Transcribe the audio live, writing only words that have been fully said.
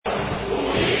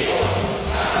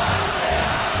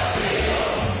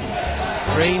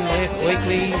Green Left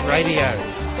Weekly Radio.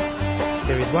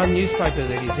 There is one newspaper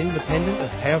that is independent of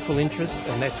powerful interests,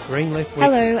 and that's Green Left Weekly.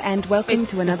 Hello and welcome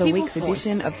to another week's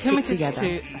edition of Stick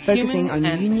Together, focusing on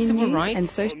union civil news rights, and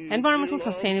social... environmental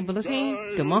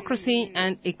sustainability, democracy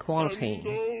and equality.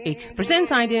 It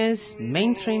presents ideas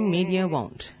mainstream media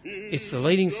won't. It's the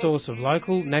leading source of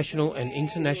local, national and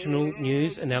international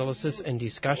news, analysis and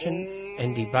discussion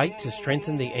and debate to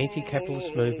strengthen the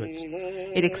anti-capitalist movements.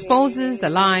 It exposes the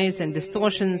lies and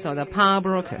distortions of the power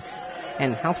brokers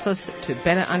and helps us to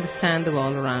better understand the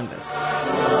world around us.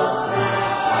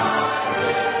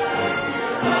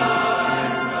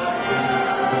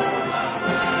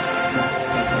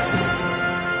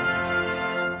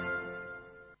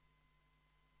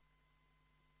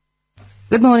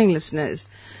 Good morning, listeners.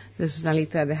 This is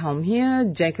Lalita at the helm here.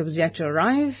 Jacob's yet to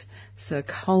arrive. It's a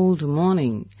cold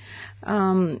morning.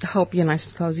 Hope you're nice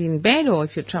and cozy in bed, or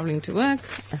if you're traveling to work,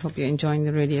 I hope you're enjoying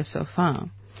the radio so far.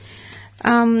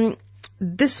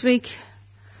 This week,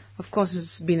 of course,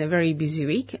 it's been a very busy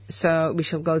week, so we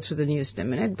shall go through the news in a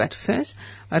minute. But first,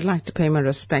 I'd like to pay my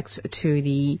respects to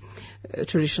the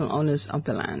traditional owners of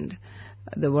the land,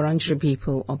 the Wurundjeri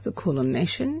people of the Kulin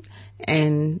Nation,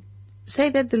 and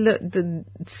say that the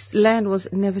land was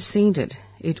never ceded.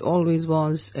 It always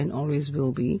was and always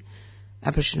will be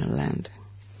Aboriginal land.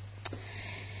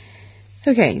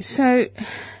 Okay, so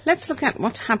let's look at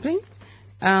what's happening.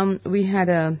 We had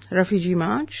a refugee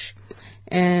march,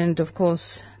 and of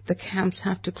course the camps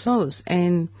have to close,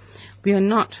 and we are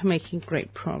not making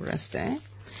great progress there.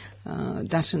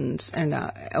 Dutton's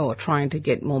or trying to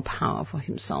get more power for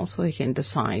himself so he can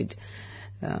decide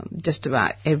just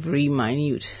about every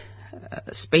minute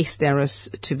space there is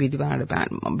to be divided about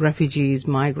refugees,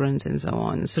 migrants, and so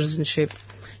on, citizenship,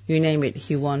 you name it.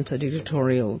 He wants a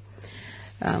dictatorial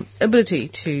ability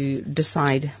to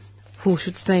decide who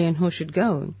should stay and who should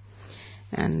go.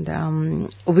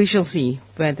 And we shall see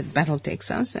where the battle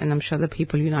takes us, and I'm sure the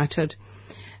People United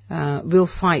will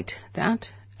fight that.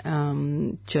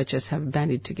 Churches have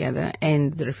banded together,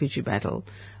 and the refugee battle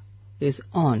is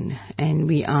on, and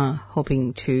we are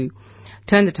hoping to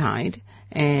turn the tide.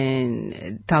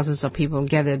 And thousands of people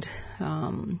gathered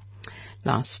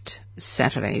last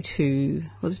Saturday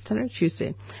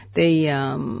Tuesday. They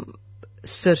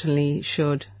certainly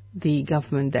showed the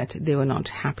government that they were not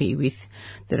happy with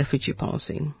the refugee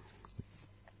policy.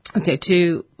 Okay,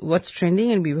 to what's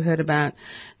trending, and we heard about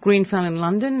Grenfell in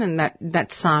London, and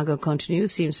that saga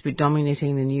continues, seems to be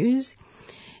dominating the news.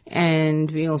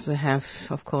 And we also have,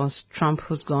 of course, Trump,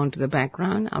 who's gone to the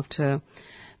background after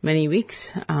many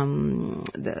weeks.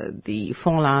 The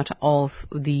fallout of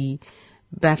the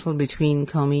battle between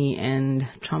Comey and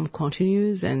Trump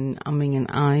continues, and umming and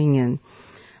ahhing, and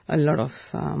a lot of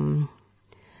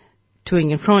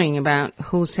toing and froing about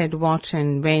who said what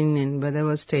and when, and whether there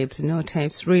was tapes and no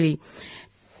tapes. Really,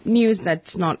 news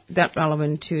that's not that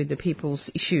relevant to the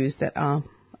people's issues that are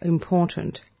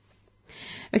important.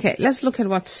 Okay, let's look at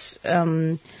what's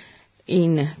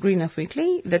in Green Left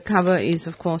Weekly. The cover is,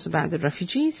 of course, about the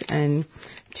refugees and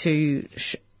to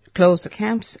close the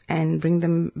camps and bring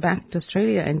them back to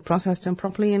Australia and process them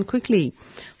properly and quickly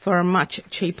for a much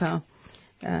cheaper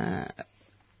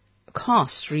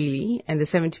cost, really. And the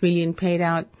 $70 million paid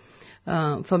out,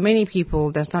 for many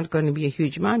people, that's not going to be a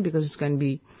huge amount because it's going to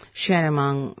be shared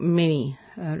among many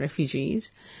refugees.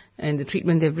 And the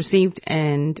treatment they've received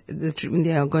and the treatment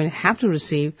they are going to have to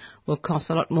receive will cost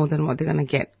a lot more than what they're going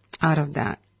to get out of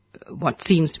that, what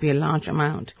seems to be a large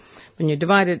amount. When you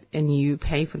divide it and you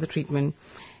pay for the treatment,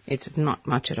 it's not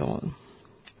much at all.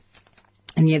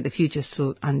 And yet the future is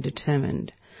still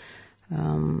undetermined.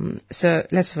 So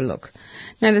let's have a look.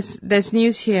 Now there's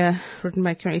news here written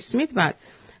by Kerry Smith about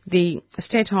the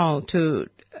State Hall to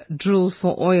drill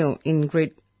for oil in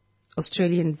Great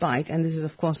Australian Bight. And this is,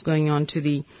 of course, going on to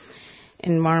the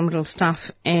environmental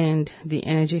stuff and the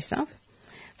energy stuff.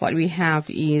 What we have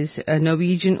is a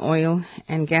Norwegian oil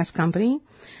and gas company.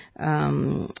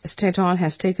 Statoil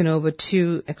has taken over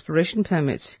 2 exploration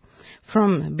permits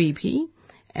from BP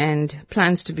and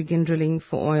plans to begin drilling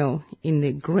for oil in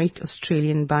the Great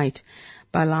Australian Bight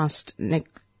by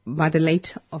the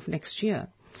late of next year.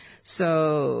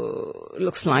 So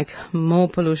looks like more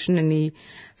pollution in the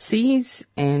seas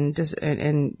and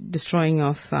destroying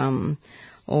of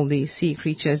all the sea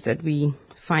creatures that we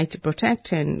fight to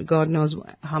protect, and God knows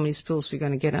how many spills we're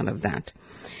going to get out of that.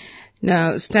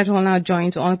 Now, Statoil now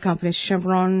joins oil companies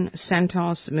Chevron,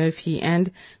 Santos, Murphy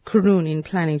and Karoon in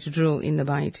planning to drill in the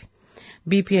Bight.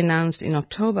 BP announced in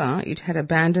October it had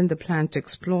abandoned the plan to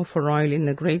explore for oil in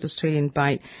the Great Australian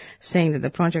Bight, saying that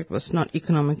the project was not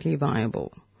economically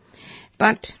viable.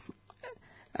 But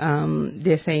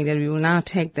they're saying that we will now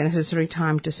take the necessary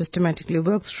time to systematically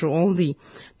work through all the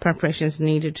preparations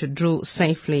needed to drill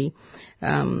safely.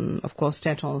 Of course,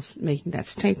 Statoil's making that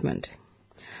statement.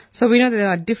 So we know that there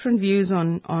are different views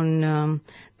on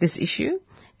this issue,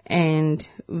 and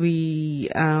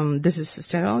this is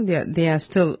Statoil. They are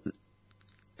still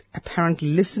apparently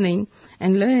listening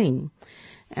and learning,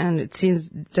 and it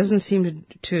doesn't seem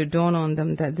to dawn on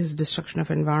them that this destruction of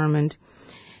environment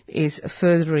is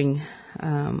furthering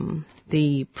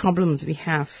the problems we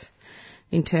have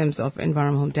in terms of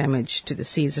environmental damage to the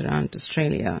seas around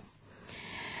Australia.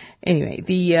 Anyway,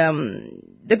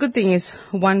 the good thing is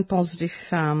one positive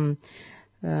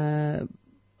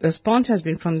response has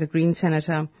been from the Green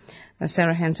Senator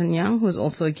Sarah Hanson-Young, who is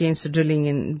also against the drilling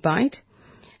in Bight.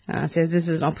 Says this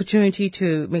is an opportunity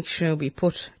to make sure we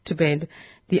put to bed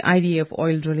the idea of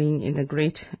oil drilling in the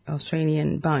Great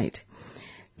Australian Bight.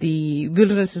 The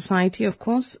Wilderness Society, of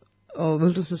course, or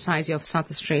Wilderness Society of South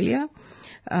Australia,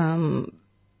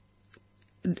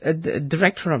 the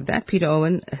director of that, Peter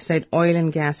Owen, said oil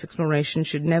and gas exploration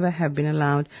should never have been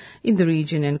allowed in the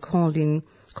region and called on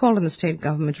the state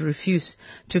government to refuse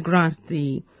to grant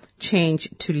the change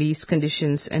to lease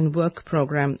conditions and work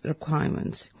program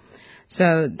requirements.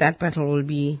 So that battle will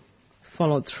be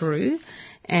followed through,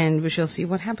 and we shall see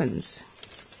what happens.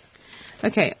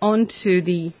 Okay, on to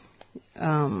the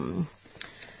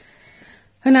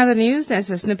another news. There's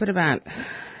a snippet about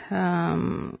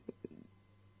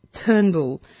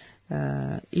Turnbull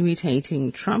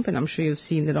imitating Trump, and I'm sure you've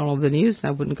seen that all over the news, and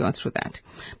I wouldn't go through that.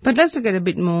 But let's look at a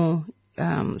bit more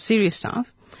serious stuff.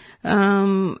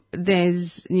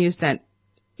 There's news that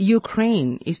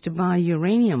Ukraine is to buy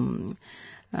uranium.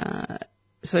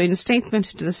 So in a statement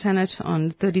to the Senate on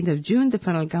the 13th of June, the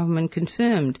federal government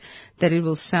confirmed that it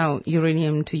will sell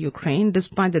uranium to Ukraine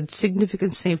despite the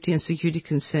significant safety and security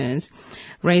concerns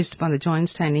raised by the Joint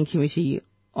Standing Committee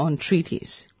on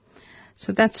Treaties.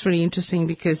 So that's really interesting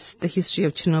because the history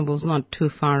of Chernobyl is not too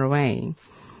far away,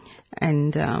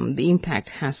 and the impact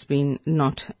has been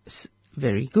not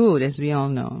very good, as we all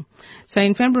know. So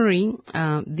in February,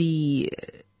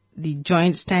 the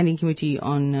Joint Standing Committee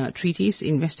on Treaties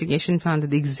investigation found that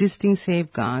the existing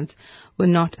safeguards were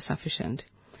not sufficient,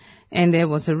 and there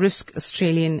was a risk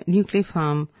Australian nuclear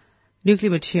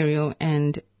material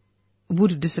and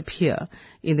would disappear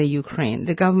in the Ukraine.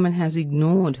 The government has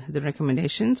ignored the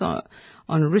recommendations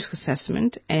on risk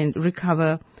assessment and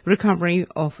recovery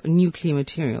of nuclear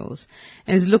materials,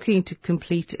 and is looking to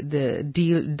complete the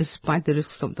deal despite the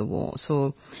risks of the war.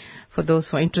 So for those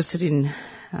who are interested in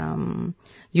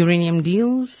uranium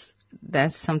deals,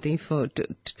 that's something to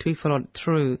be followed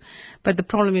through. But the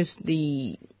problem is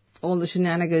all the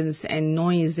shenanigans and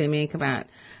noise they make about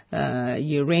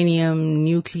uranium,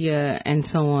 nuclear, and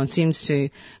so on seems to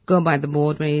go by the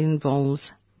board when it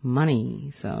involves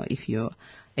money. So if you're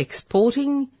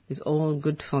exporting, it's all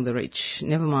good for the rich.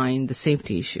 Never mind the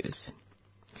safety issues.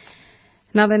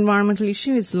 Another environmental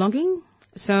issue is logging.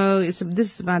 So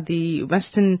this is about the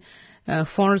Western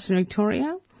Forest in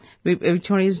Victoria.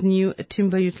 Victoria's new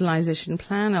timber utilization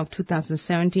plan of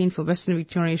 2017 for Western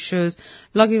Victoria shows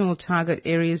logging will target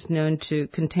areas known to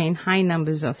contain high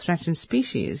numbers of threatened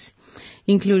species,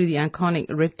 including the iconic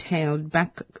red-tailed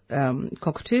black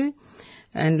cockatoo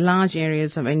and large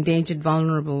areas of endangered,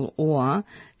 vulnerable, or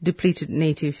depleted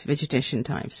native vegetation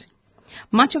types.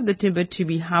 Much of the timber to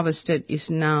be harvested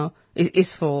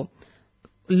is for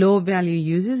low-value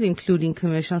uses, including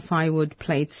commercial firewood,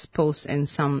 plates, posts, and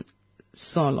some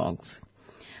saw logs.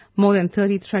 More than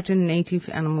 30 threatened native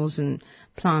animals and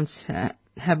plants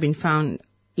have been found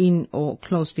in or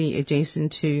closely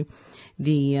adjacent to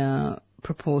the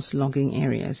proposed logging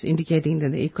areas, indicating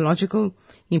that the ecological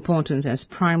importance as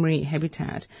primary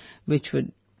habitat, which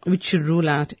should rule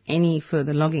out any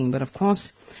further logging. But of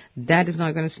course, that is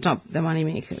not going to stop the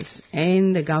moneymakers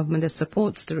and the government that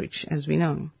supports the rich, as we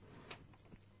know.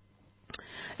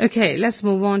 Okay, let's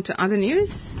move on to other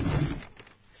news.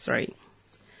 Sorry.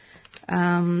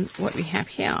 What we have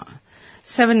here.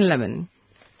 7-Eleven.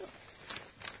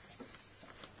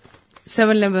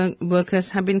 7-Eleven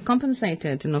workers have been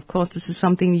compensated, and of course this is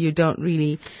something you don't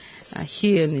really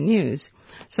hear in the news.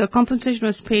 So compensation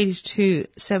was paid to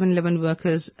 7-Eleven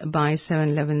workers by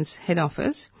 7-Eleven's head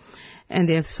office, and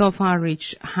they have so far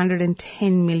reached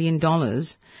 $110 million,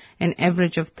 an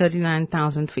average of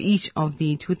 $39,000 for each of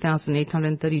the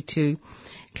 2,832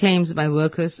 claims by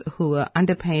workers who were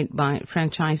underpaid by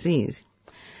franchisees.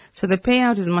 So the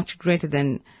payout is much greater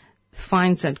than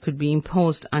fines that could be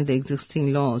imposed under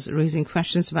existing laws, raising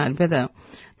questions about whether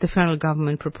the federal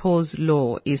government proposed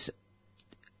law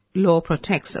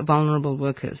protects vulnerable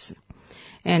workers,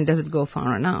 and does it go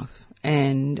far enough?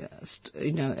 and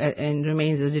and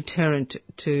remains a deterrent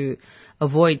to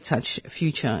avoid such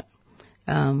future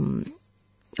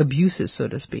abuses, so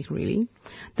to speak, really.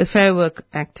 The Fair Work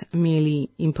Act merely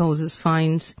imposes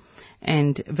fines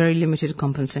and very limited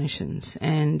compensations,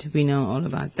 and we know all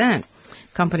about that.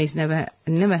 Companies never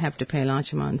have to pay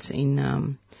large amounts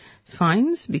in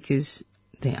fines because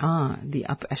they are the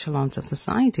upper echelons of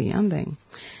society, aren't they?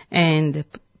 And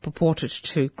purported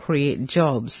to create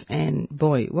jobs, and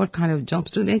boy, what kind of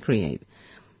jobs do they create?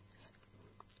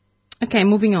 Okay,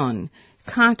 moving on.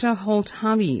 Carter Holt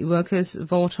Harvey workers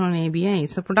vote on ABA.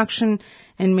 So production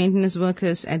and maintenance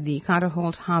workers at the Carter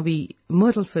Holt Harvey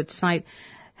Myrtleford site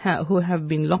who have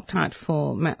been locked out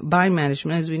by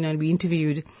management, as we know, we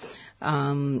interviewed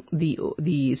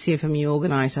the CFMU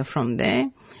organizer from there,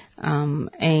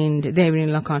 and they've been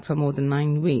in lockout for more than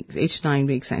 9 weeks, 8 to 9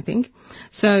 weeks, I think.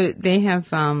 So they have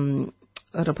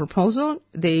got a proposal.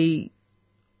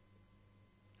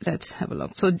 Let's have a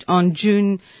look. So on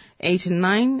June 8 and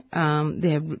 9,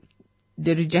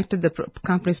 they rejected the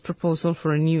company's proposal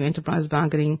for a new enterprise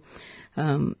bargaining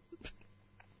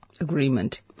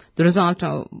agreement. The result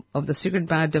of the secret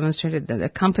ballot demonstrated that the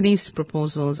company's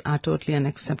proposals are totally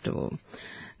unacceptable.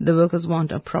 The workers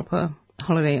want a proper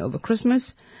holiday over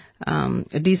Christmas,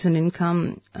 a decent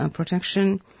income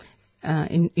protection,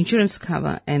 insurance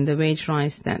cover, and the wage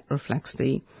rise that reflects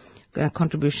the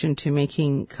contribution to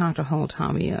making Carter Holt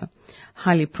Harvey a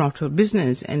highly profitable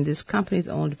business. And this company is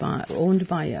owned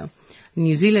by a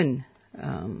New Zealand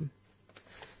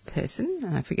person.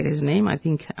 I forget his name. I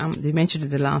think they mentioned it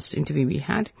in the last interview we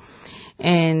had.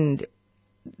 And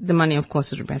the money, of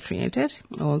course, is repatriated,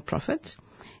 all profits.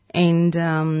 And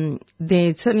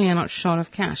they certainly are not short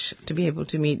of cash to be able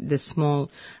to meet this small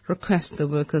request the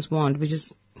workers want, which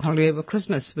is holiday over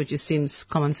Christmas, which just seems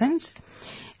common sense,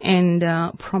 and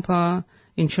proper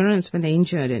insurance when they're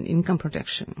injured and income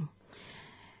protection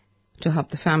to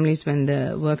help the families when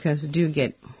the workers do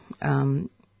get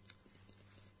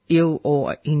ill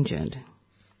or injured.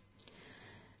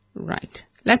 Right.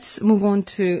 Let's move on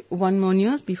to one more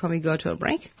news before we go to a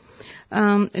break.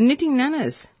 Knitting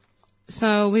nanas.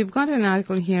 So we've got an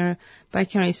article here by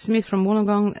Kerry Smith from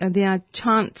Wollongong. There are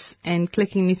chants and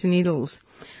clicking knitting needles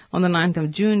on the 9th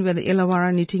of June where the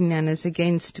Illawarra Knitting Nanas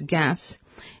Against Gas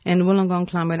and Wollongong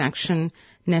Climate Action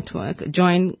Network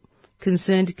joined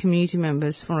concerned community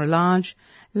members for a large,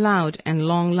 loud and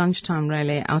long lunchtime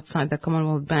rally outside the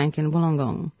Commonwealth Bank in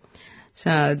Wollongong.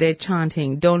 So they're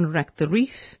chanting, "Don't wreck the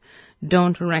reef,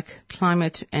 don't wreck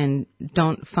climate, and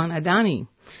don't fund Adani."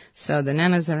 So the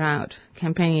nanas are out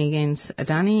campaigning against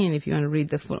Adani, and if you want to read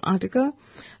the full article,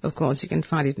 of course, you can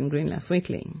find it in Green Left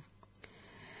Weekly.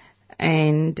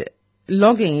 And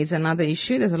logging is another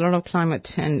issue. There's a lot of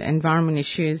climate and environment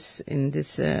issues in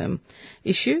this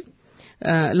issue.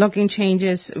 Logging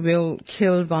changes will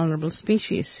kill vulnerable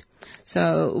species.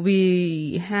 So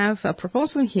we have a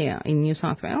proposal here in New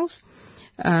South Wales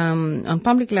on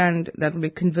public land that will be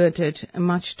converted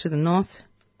much to the north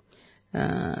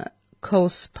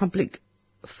coast public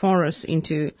forests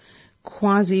into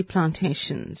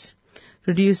quasi-plantations,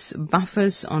 reducing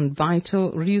buffers on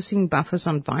vital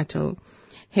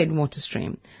headwater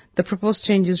stream. The proposed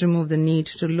changes remove the need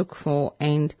to look for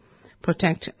and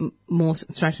protect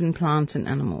most threatened plants and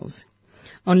animals.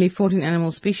 Only 14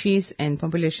 animal species and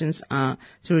populations are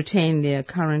to retain their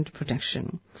current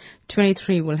protection.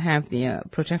 23 will have their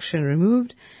protection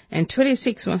removed, and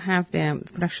 26 will have their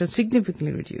protection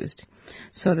significantly reduced,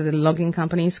 so that the logging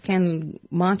companies can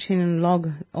march in and log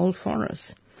all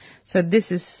forests. So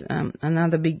this is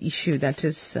another big issue that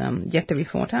is yet to be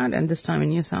fought out, and this time in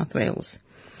New South Wales.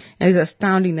 It is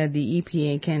astounding that the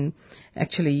EPA can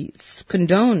actually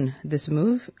condone this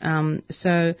move.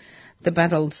 So the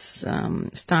battles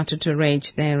started to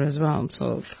rage there as well.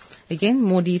 So again,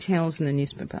 more details in the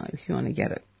newspaper if you want to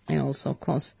get it. And also, of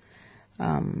course,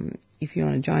 if you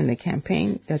want to join the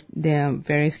campaign, there are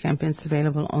various campaigns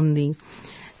available on the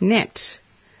net.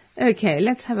 Okay,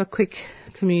 let's have a quick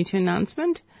community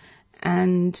announcement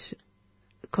and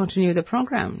continue the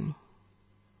program.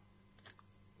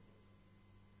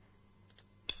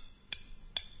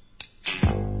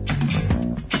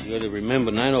 You got to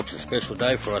remember, NAIDOC's a special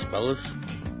day for us, brothers.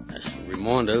 That's a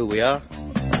reminder who we are.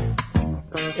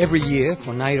 Every year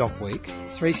for NAIDOC Week,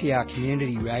 3CR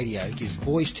Community Radio gives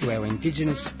voice to our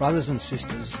Indigenous brothers and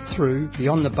sisters through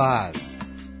Beyond the Bars,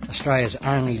 Australia's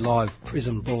only live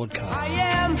prison broadcast. I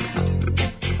am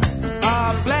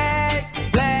a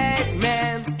black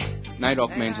man.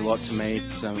 NAIDOC means a lot to me.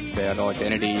 It's about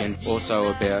identity and also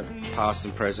about past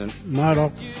and present.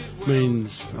 NAIDOC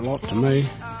means a lot to me,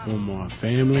 for my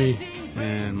family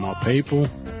and my people.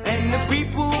 And and the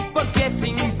people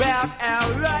forgetting about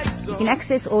our rights. You can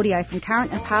access audio from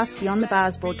current and past Beyond the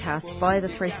Bars broadcasts via the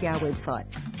 3CR website.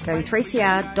 Go to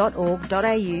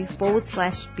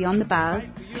 3cr.org.au/Beyond the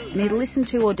Bars and either listen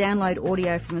to or download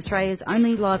audio from Australia's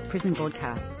only live prison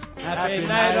broadcast. Happy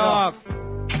night off.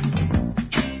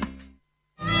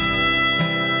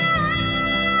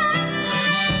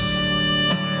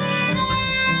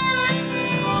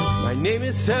 My name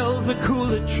is Selva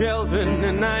Coolidge Shelvin,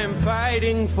 and I am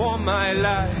fighting for my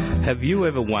life. Have you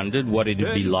ever wondered what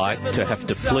it'd be like to have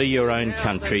to flee your own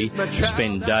country,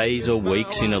 spend days or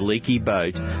weeks in a leaky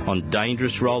boat on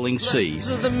dangerous rolling seas,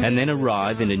 and then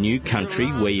arrive in a new country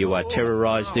where you are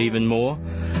terrorised even more?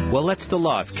 Well, that's the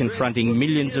life confronting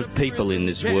millions of people in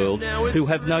this world who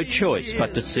have no choice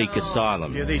but to seek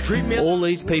asylum. All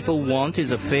these people want is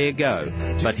a fair go,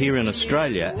 but here in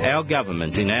Australia, our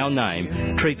government, in our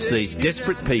name, treats these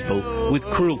desperate people with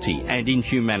cruelty and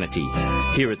inhumanity.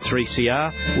 Here at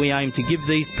 3CR, we aim to give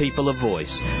these people a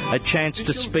voice, a chance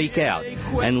to speak out,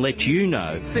 and let you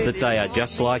know that they are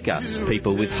just like us,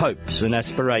 people with hopes and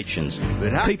aspirations,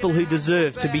 people who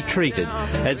deserve to be treated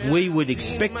as we would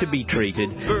expect to be treated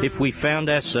if we found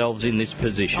ourselves in this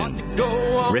position.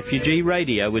 Refugee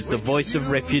Radio is the voice of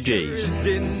refugees.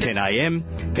 10 a.m.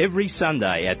 every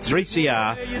Sunday at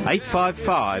 3CR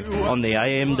 855 on the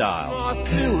AM dial.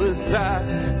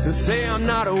 So say I'm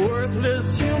not a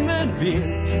worthless human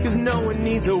being, 'cause no one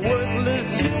needs a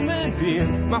worthless human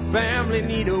being. My family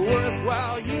need a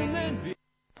worthwhile human being.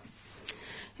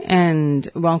 And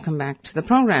welcome back to the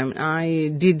program.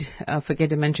 I did forget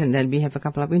to mention that we have a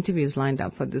couple of interviews lined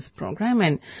up for this program,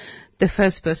 and the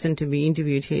first person to be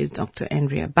interviewed here is Dr.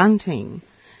 Andrea Bunting.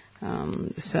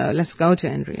 So let's go to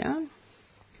Andrea.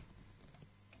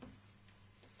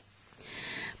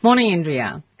 Morning,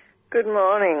 Andrea. Good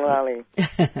morning, Lally.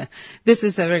 This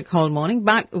is a very cold morning,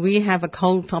 but we have a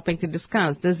cold topic to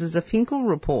discuss. This is a Finkel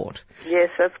report. Yes,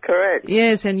 that's correct.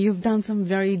 Yes, and you've done some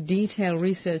very detailed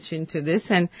research into this,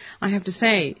 and I have to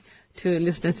say to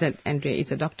listeners that Andrea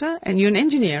is a doctor, and you're an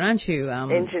engineer, aren't you?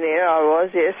 Engineer, I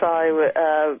was, yes.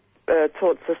 I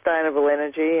taught sustainable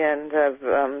energy and have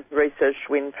researched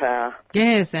wind power.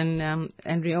 Yes, and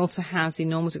Andrea also has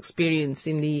enormous experience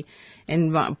in the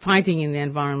fighting in the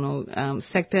environmental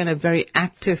sector, and a very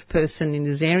active person in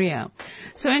this area.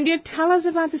 So, Andrea, tell us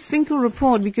about this Finkel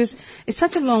report, because it's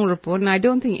such a long report, and I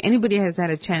don't think anybody has had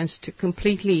a chance to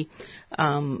completely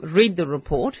read the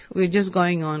report. We're just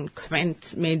going on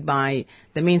comments made by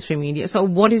the mainstream media. So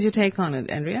what is your take on it,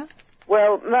 Andrea?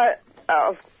 Well,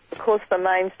 of course, the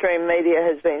mainstream media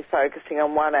has been focusing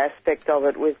on one aspect of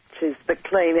it, which is the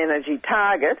clean energy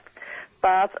target.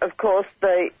 But, of course,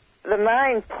 the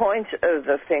main point of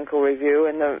the Finkel review,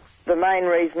 and the main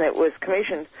reason it was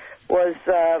commissioned, was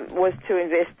to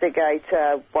investigate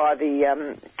why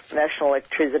the national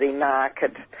electricity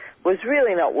market was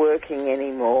really not working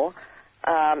anymore,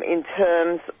 in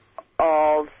terms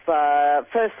of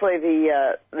firstly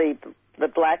the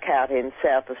blackout in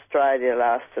South Australia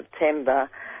last September.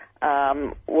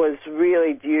 Was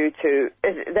really due to,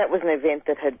 that was an event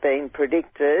that had been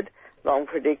long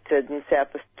predicted, and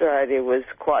South Australia was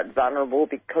quite vulnerable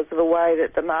because of the way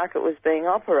that the market was being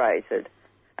operated.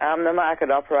 The market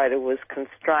operator was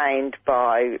constrained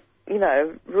by,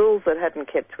 rules that hadn't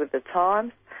kept with the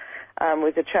times,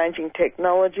 with the changing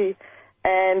technology,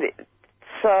 and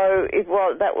so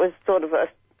that was sort of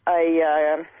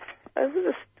a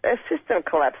system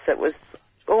collapse that was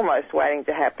almost waiting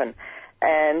to happen.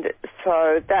 And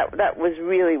so that was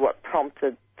really what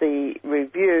prompted the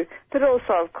review. But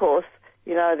also, of course,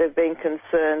 they've been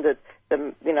concerned that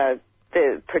the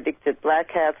predicted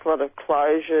blackouts, a lot of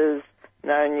closures,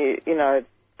 the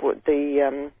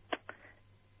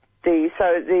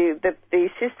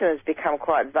system has become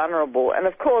quite vulnerable. And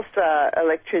of course,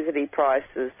 electricity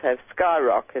prices have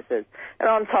skyrocketed. And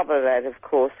on top of that, of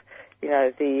course,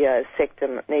 the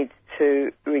sector needs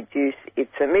to reduce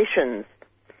its emissions.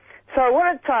 So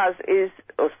what it does is,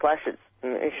 or slash its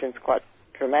emissions quite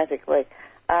dramatically,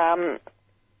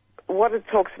 what it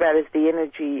talks about is the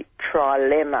energy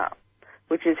trilemma,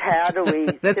 which is how do we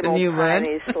That's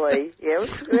simultaneously, yeah,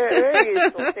 it's a very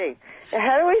useful thing.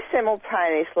 How do we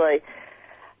simultaneously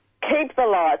keep the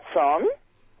lights on,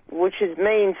 which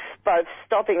means both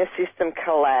stopping a system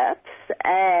collapse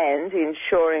and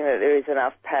ensuring that there is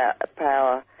enough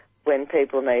power when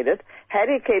people need it? How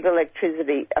do you keep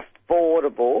electricity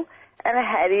affordable? And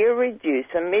how do you reduce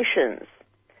emissions?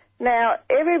 Now,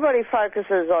 everybody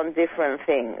focuses on different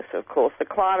things, of course. The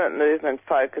climate movement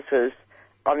focuses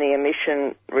on the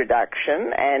emission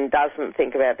reduction and doesn't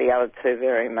think about the other two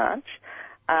very much.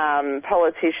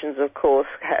 Politicians, of course,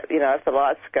 if the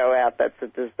lights go out, that's a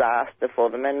disaster for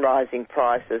them, and rising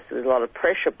prices, there's a lot of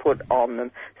pressure put on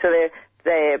them. So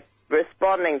they're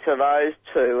responding to those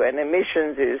two, and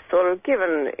emissions is sort of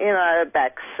given, a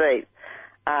back seat.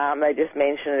 They just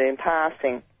mention it in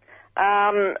passing.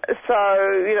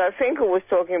 Finkel was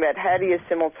talking about how do you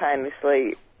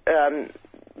simultaneously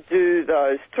do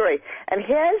those three, and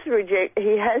he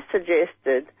has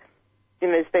suggested,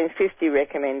 there's been 50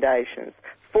 recommendations.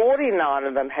 49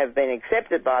 of them have been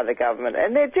accepted by the government,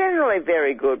 and they're generally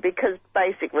very good because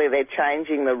basically they're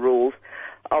changing the rules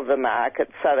of the market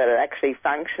so that it actually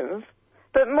functions.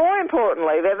 But more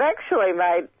importantly, they've actually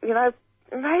made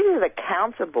it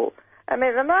accountable. I mean,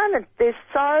 at the moment, there's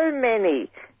so many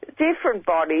different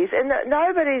bodies, and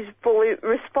nobody's fully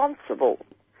responsible.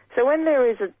 So when there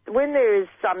is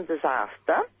some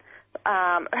disaster,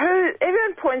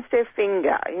 everyone points their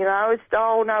finger.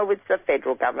 It's the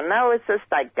federal government. No, it's the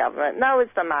state government. No,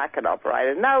 it's the market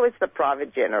operator. No, it's the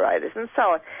private generators, and so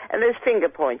on. And there's finger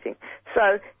pointing.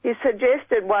 So he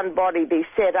suggested one body be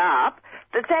set up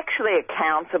that's actually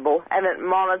accountable and it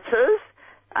monitors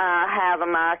how the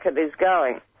market is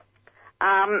going.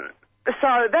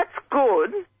 So that's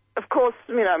good. Of course,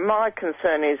 my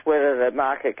concern is whether the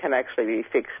market can actually be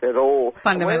fixed at all.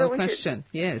 Fundamental question,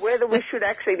 yes. Whether we should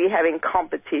actually be having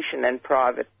competition and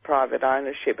private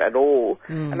ownership at all.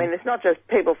 I mean, it's not just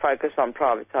people focus on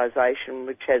privatisation,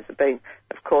 which has been,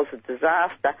 of course, a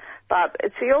disaster, but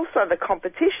it's also the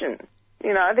competition.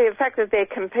 The fact that they're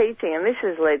competing, and this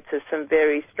has led to some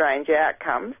very strange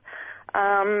outcomes.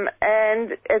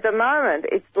 And at the moment,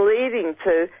 it's leading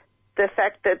to the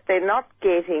fact that they're not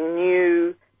getting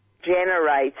new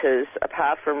generators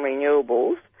apart from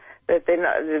renewables, that they're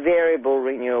not the variable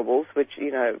renewables, which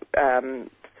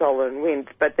solar and wind,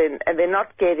 but they're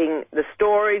not getting the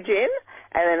storage in,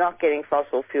 and they're not getting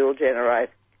fossil fuel generators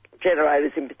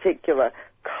in particular.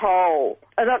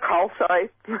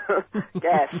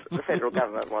 Gas. The federal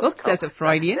government wants. Oops, that's a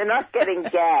Freudian. They're not getting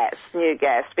new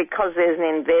gas, because there's an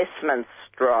investment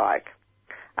strike,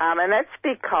 and that's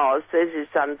because there's this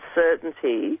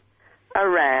uncertainty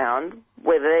around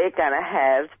whether they're going to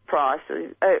have price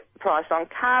on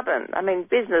carbon. I mean,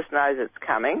 business knows it's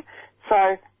coming,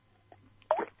 so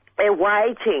they're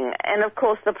waiting. And of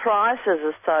course, the prices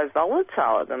are so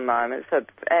volatile at the moment. There's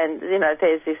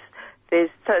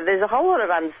a whole lot of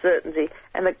uncertainty,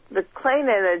 and the clean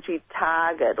energy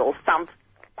target, or some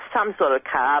sort of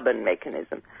carbon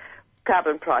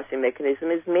pricing mechanism,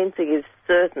 is meant to give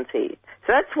certainty.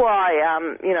 So that's why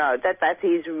that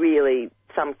is really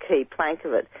some key plank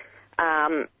of it.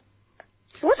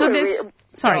 So there is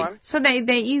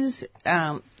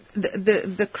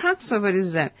the crux of it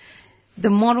is that the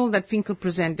model that Finkel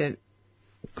presented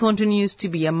continues to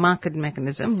be a market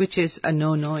mechanism, which is a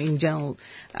no-no in general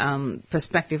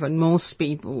perspective on most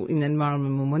people in the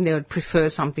environment movement. They would prefer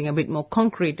something a bit more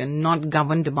concrete and not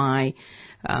governed by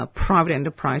private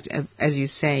enterprise, as you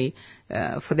say.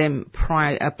 For them,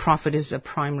 profit is a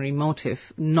primary motive,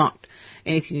 not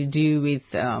anything to do with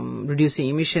reducing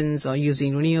emissions or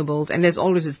using renewables. And there's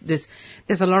always there's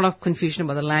a lot of confusion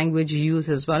about the language used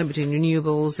as well between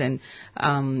renewables and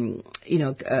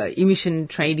emission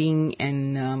trading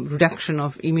and reduction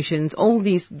of emissions. All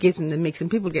these get in the mix,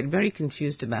 and people get very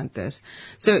confused about this.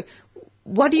 So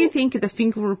what do you think the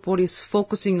Finkel report is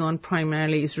focusing on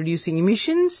primarily? Is reducing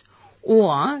emissions,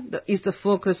 or is the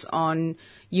focus on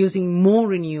using more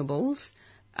renewables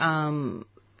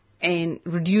and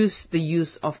reduce the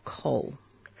use of coal?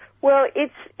 Well,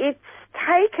 it's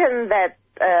taken that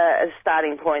as a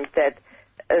starting point that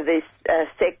this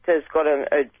sector's got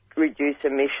to reduce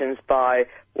emissions by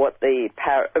what the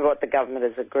government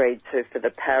has agreed to for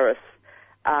the Paris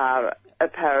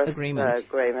agreement,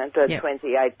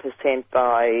 28%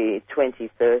 by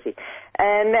 2030.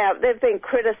 And now they've been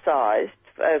criticised.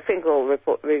 Finkel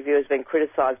review has been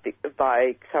criticised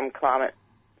by some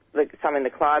in the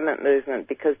climate movement,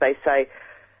 because they say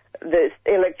the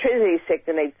electricity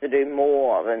sector needs to do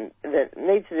more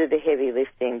needs to do the heavy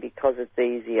lifting, because it's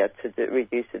easier to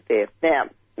reduce it there. Now,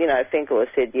 Finkel has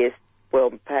said yes.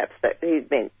 Well, perhaps he's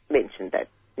mentioned that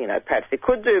perhaps they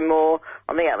could do more.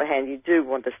 On the other hand, you do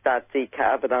want to start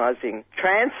decarbonising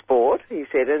transport, he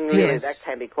said, and really that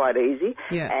can be quite easy.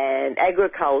 Yeah. And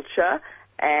agriculture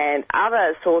and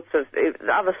other sources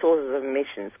of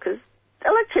emissions, because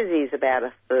electricity is about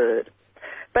a third.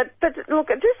 But look,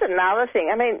 just another thing.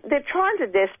 I mean, they're trying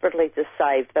desperately to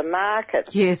save the market.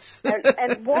 Yes.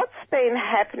 and what's been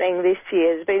happening this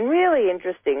year has been really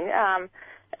interesting.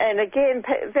 And again,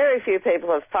 very few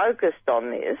people have focused on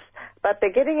this, but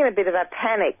they're getting in a bit of a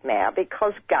panic now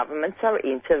because governments are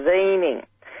intervening.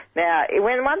 Now,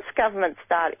 once governments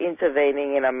start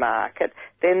intervening in a market,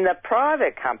 then the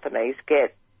private companies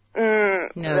get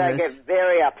they get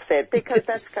very upset because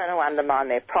that's going to undermine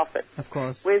their profits. Of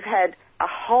course. We've had a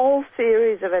whole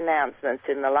series of announcements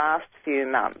in the last few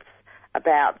months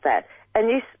about that.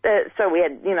 And so we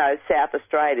had, South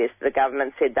Australia, so the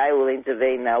government said they will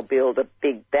intervene, they'll build a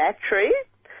big battery,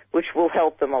 which will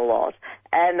help them a lot,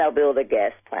 and they'll build a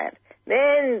gas plant.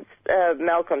 Then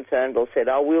Malcolm Turnbull said,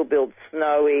 we'll build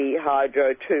Snowy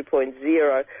Hydro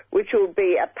 2.0, which will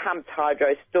be a pumped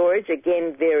hydro storage,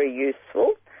 again, very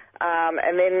useful.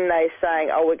 And then they're saying,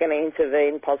 we're going to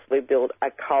intervene, possibly build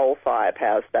a coal-fired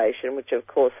power station, which, of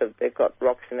course, they've got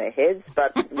rocks in their heads,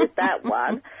 but with that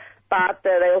one. But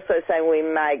they're also saying we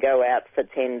may go out for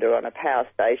tender on a power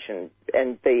station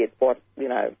and be it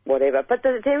whatever. But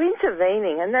they're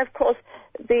intervening, and of course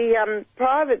the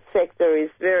private sector is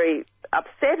very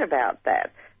upset about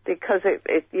that because it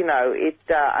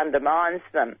undermines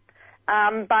them.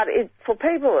 But for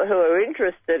people who are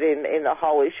interested in the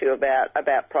whole issue about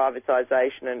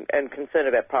privatisation and concern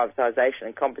about privatisation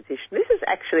and competition, this is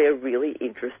actually a really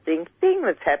interesting thing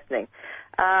that's happening.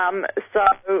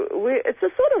 It's a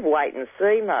sort of wait and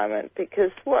see moment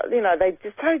because they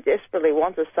just so desperately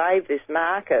want to save this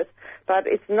market, but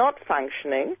it's not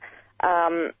functioning.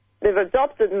 They've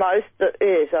adopted most of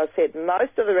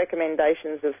the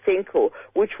recommendations of Finkel,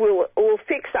 which will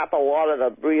fix up a lot of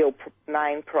the real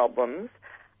main problems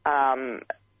in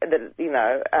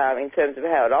terms of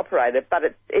how it operated, but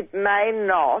it may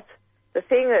not. The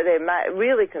thing that they're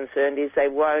really concerned is they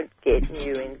won't get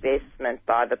new investment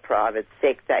by the private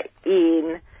sector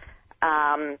in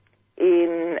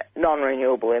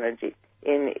non-renewable energy.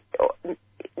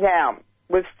 Now,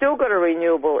 we've still got a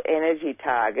renewable energy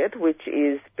target, which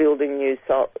is building new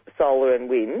solar and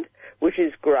wind, which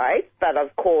is great, but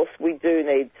of course we do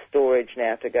need storage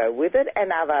now to go with it,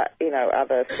 and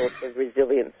other sorts of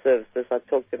resilience services I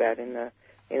talked about in the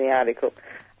article.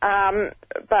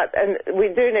 But we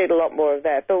do need a lot more of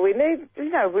that. But we need, we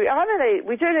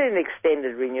do need an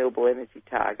extended renewable energy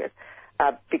target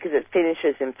because it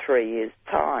finishes in 3 years'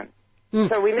 time.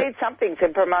 So we need something to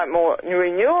promote more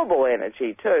renewable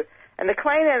energy too. And the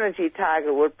clean energy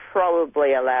target would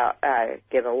probably allow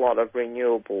get a lot of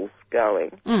renewables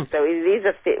going. So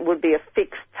it would be a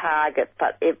fixed target,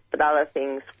 but other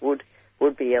things would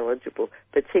be eligible,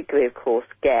 particularly, of course,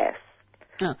 gas.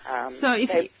 So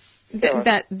if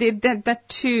that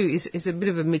too is a bit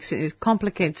of a mix. It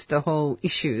complicates the whole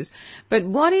issues. But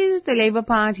what is the Labour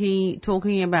Party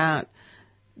talking about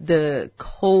the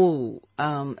coal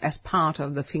as part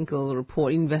of the Finkel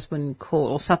report, investment in coal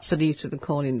or subsidies to the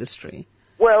coal industry?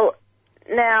 Well,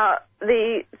 now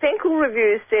the Finkel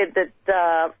review said that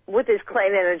with this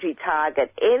clean energy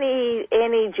target, any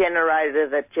generator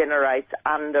that generates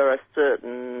under a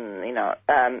certain,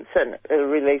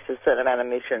 releases a certain amount of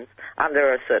emissions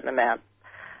under a certain amount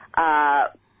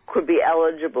could be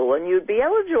eligible, and you'd be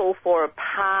eligible for a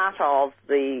part of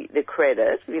the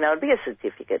credit. It'd be a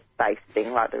certificate-based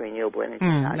thing like the renewable energy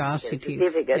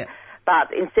certificate. Yeah.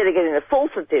 But instead of getting the full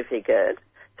certificate,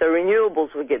 so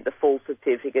renewables would get the full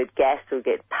certificate, gas would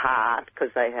get part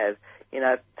because they have,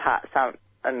 some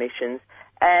emissions.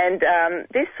 And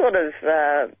this sort of,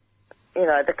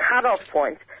 the cut-off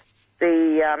point,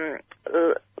 the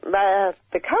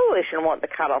coalition want the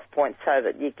cut-off point so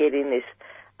that you get in this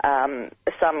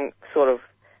some sort of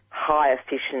high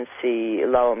efficiency,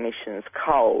 low emissions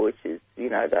coal, which is,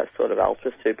 that sort of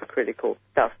ultra supercritical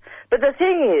stuff. But the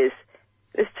thing is,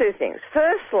 there's two things.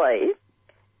 Firstly,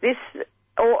 this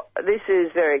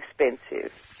is very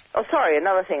expensive.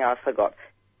 Another thing I forgot.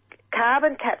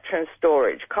 Carbon capture and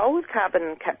storage. Coal with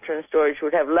carbon capture and storage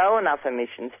would have low enough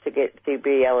emissions to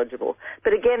be eligible.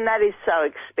 But again, that is so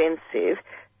expensive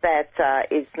that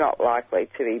it's not likely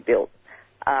to be built.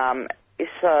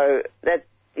 So that,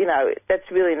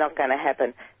 that's really not going to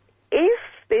happen. If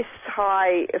this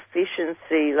high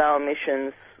efficiency, low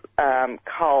emissions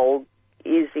coal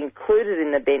is included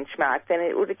in the benchmark, then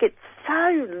it would get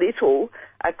so little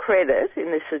a credit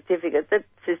in the certificate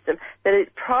system that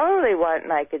it probably won't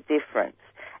make a difference,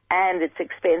 and it's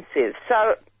expensive.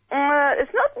 So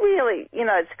it's not really,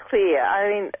 it's clear. I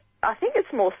mean, I think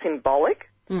it's more symbolic.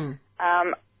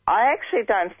 I actually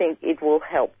don't think it will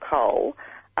help coal.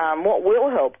 What will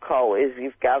help coal is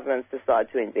if governments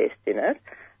decide to invest in it.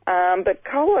 But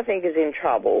coal, I think, is in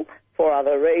trouble for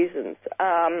other reasons.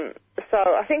 So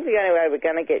I think the only way we're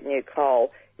going to get new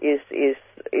coal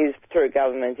is through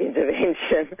government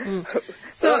intervention.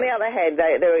 So, but on the other hand,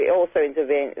 they're also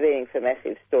intervening for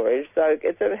massive storage, so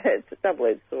it's a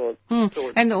double-edged sword.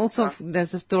 And also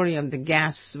there's a story of the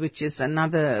gas, which is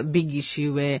another big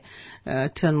issue where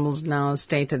Turnbull's now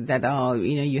stated that,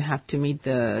 you have to meet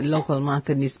the local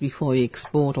market needs before you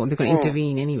export, or they're going to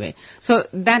intervene anyway. So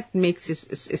that makes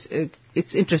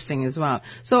it's interesting as well.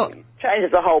 So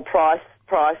changes the whole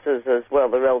prices as well,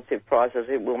 the relative prices.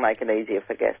 It will make it easier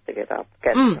for gas to get up.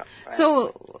 Right?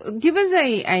 So give us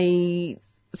a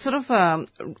sort of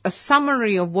a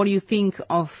summary of what you think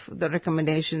of the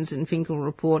recommendations in Finkel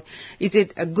report. Is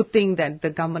it a good thing that the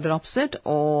government adopts it,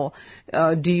 or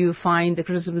do you find the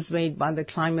criticisms made by the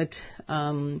climate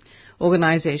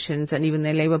organisations and even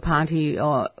the Labour Party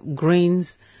or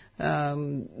Greens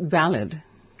valid?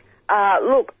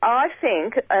 Look, I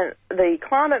think the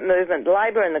climate movement,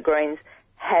 Labor and the Greens,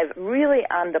 have really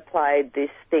underplayed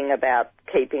this thing about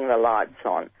keeping the lights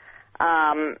on.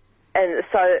 And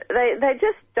so they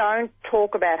just don't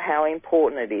talk about how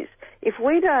important it is. If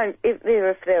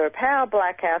there are power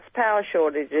blackouts, power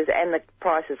shortages, and the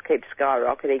prices keep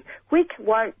skyrocketing, we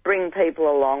won't bring people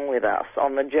along with us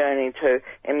on the journey to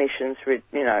emissions,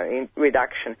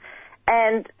 reduction.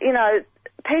 And,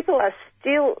 people are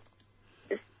still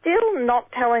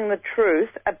not telling the truth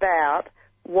about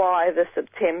why the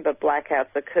September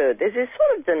blackouts occurred. There's this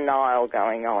sort of denial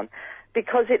going on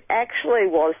because it actually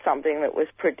was something that was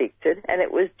predicted, and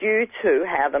it was due to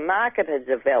how the market had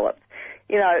developed.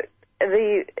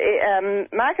 The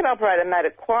market operator made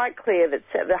it quite clear that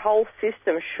the whole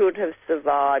system should have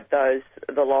survived the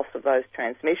loss of those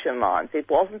transmission lines. It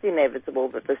wasn't inevitable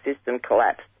that the system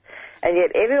collapsed. And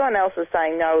yet everyone else is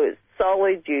saying, no, it's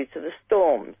solely due to the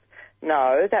storms.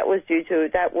 No, that was due to,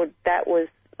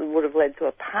 would have led to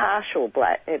a partial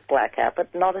blackout,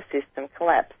 but not a system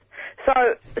collapse.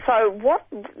 So what,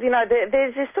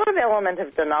 there's this sort of element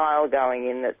of denial going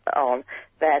in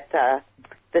that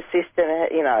the system,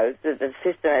 the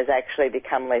system has actually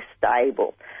become less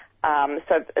stable.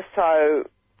 So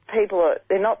people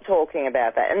they're not talking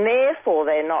about that, and therefore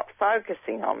they're not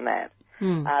focusing on that. They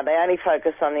only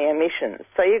focus on the emissions.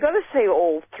 So you've got to see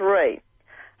all three.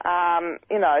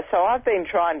 So I've been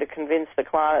trying to convince the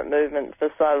climate movement for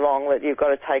so long that you've got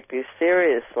to take this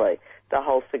seriously, the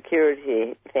whole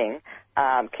security thing,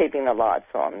 keeping the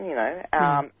lights on,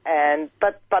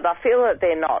 but I feel that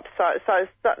they're not. So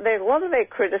a lot of their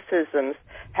criticisms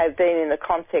have been in the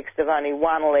context of only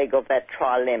one leg of that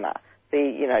trilemma,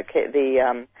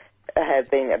 have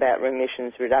been about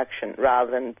emissions reduction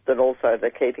rather than also the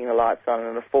keeping the lights on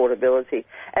and affordability.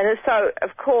 And so,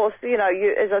 of course,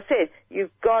 as I said,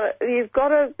 you've got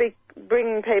to be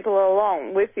bringing people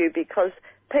along with you, because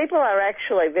people are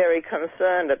actually very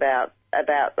concerned about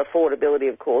affordability,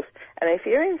 of course. And if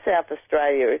you're in South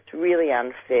Australia, it's really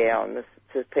unfair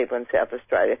to people in South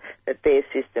Australia that their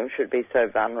system should be so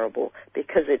vulnerable,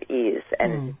 because it is,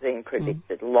 and it's been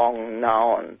predicted, long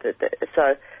known.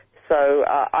 So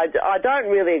I don't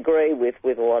really agree with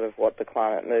a lot of what the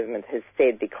climate movement has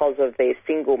said, because of their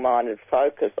single-minded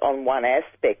focus on one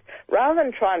aspect, rather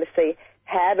than trying to see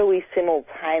how do we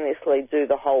simultaneously do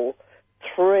the whole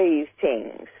three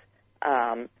things.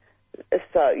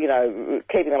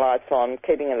 Keeping the lights on,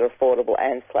 keeping it affordable,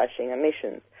 and slashing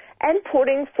emissions, and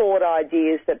putting forward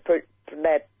ideas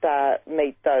that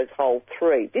meet those whole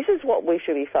three. This is what we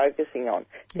should be focusing on,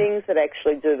 things that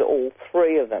actually do all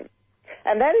three of them.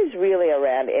 And that is really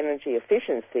around energy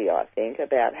efficiency, I think,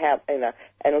 about how,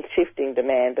 and shifting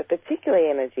demand, but particularly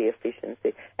energy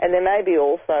efficiency. And there may be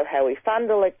also how we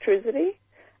fund electricity,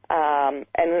 and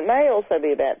it may also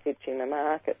be about ditching the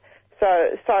market.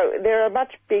 So there are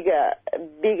much bigger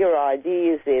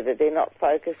ideas there that they're not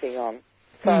focusing on.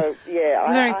 So,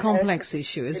 very complex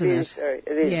issue, isn't it?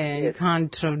 It is. Yeah, you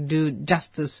can't sort of do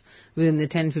justice within the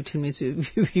 10-15 minutes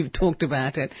you've talked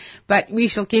about it. But we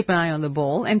shall keep an eye on the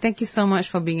ball. And thank you so much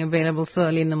for being available so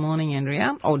early in the morning,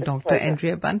 Andrea, or Dr.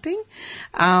 Andrea Bunting.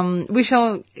 We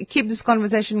shall keep this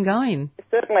conversation going.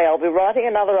 Certainly, I'll be writing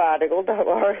another article, don't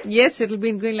worry. Yes, it'll be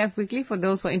in Green Life Weekly for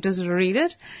those who are interested to read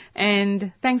it.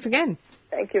 And thanks again.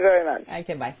 Thank you very much.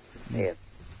 Okay, bye. Yes.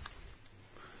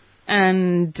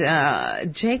 And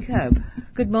Jacob,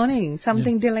 good morning.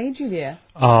 Something delayed you there.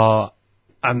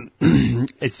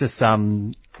 It's just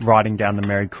riding down the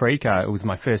Merri Creek. It was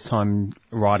my first time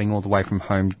riding all the way from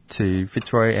home to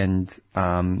Fitzroy, and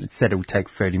it said it would take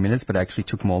 30 minutes, but it actually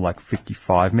took more like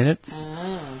 55 minutes.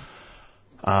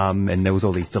 And there was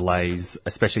all these delays,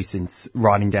 especially since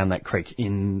riding down that creek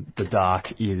in the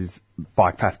dark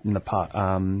bike path in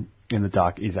the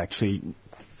dark is actually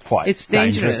quite It's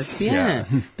dangerous, yeah.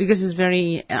 because it's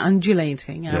very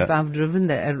undulating. I've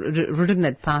ridden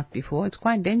that path before. It's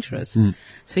quite dangerous.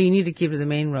 So you need to keep to the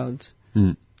main roads.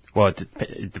 Well,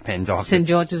 it depends. St.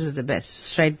 George's is the best,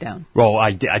 straight down. Well,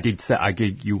 I did.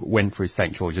 You went through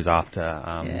St. George's after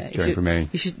during premiering.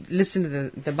 You should listen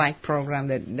to the bike program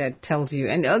that tells you.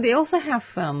 And they also have,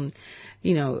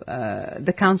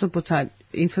 the council puts out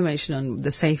information on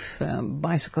the safe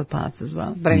bicycle paths as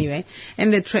well. But anyway,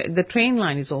 and the train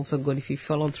line is also good. If you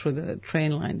follow through the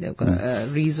train line, they've got a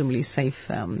reasonably safe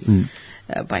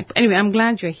bike. Anyway, I'm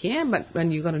glad you're here, but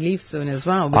when you're going to leave soon as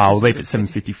well. I'll leave at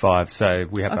 7:55, so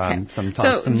we have some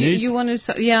news. You want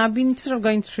to? Yeah, I've been sort of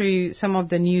going through some of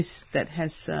the news that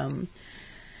has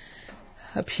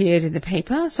appeared in the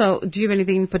paper. So, do you have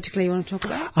anything in particular you want to talk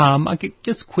about?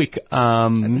 Just quick.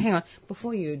 Hang on,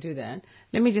 before you do that,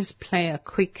 let me just play a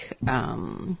quick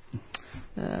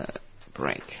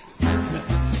break.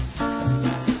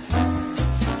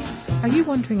 Are you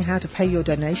wondering how to pay your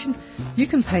donation? You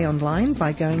can pay online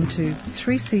by going to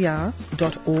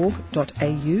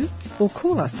 3cr.org.au or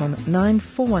call us on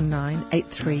 9419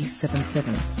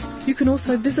 8377. You can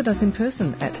also visit us in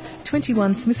person at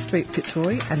 21 Smith Street,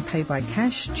 Fitzroy, and pay by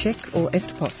cash, cheque or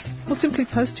EFTPOS. Or simply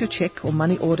post your cheque or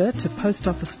money order to Post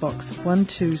Office Box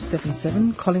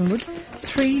 1277, Collingwood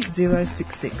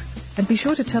 3066. And be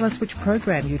sure to tell us which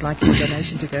program you'd like your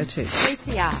donation to go to.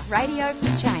 3CR, Radio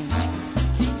for Change.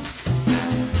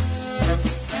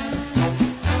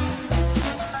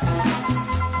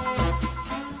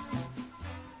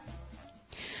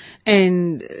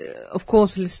 And, of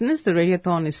course, listeners, the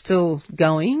Radiothon is still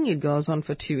going. It goes on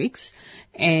for 2 weeks.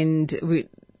 And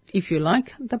if you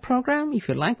like the program, if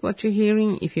you like what you're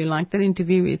hearing, if you like that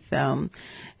interview with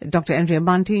Dr. Andrea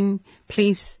Bunting,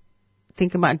 please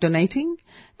think about donating.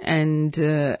 And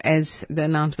as the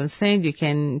announcement said, you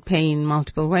can pay in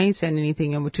multiple ways, and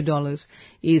anything over $2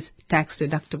 is tax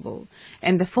deductible.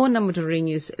 And the phone number to ring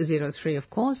is 03, of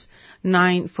course,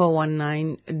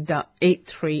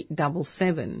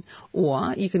 9419-8377.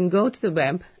 Or you can go to the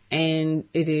web, and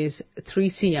it is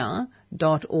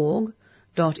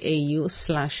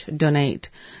 3cr.org.au/donate.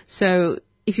 So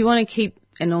if you want to keep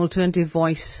an alternative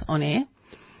voice on air,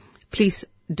 please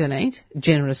donate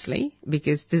generously,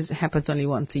 because this happens only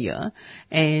once a year,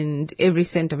 and every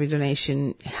cent of a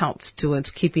donation helps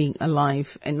towards keeping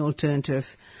alive an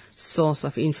alternative source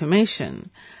of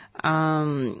information.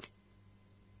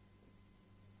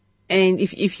 And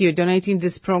if you're donating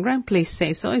this program, please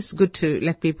say so. It's good to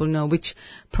let people know which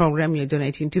program you're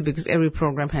donating to, because every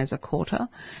program has a quota.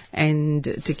 And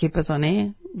to keep us on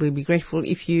air, we'd be grateful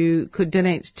if you could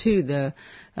donate to the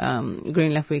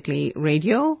Green Left Weekly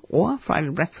Radio or Friday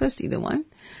Breakfast, either one.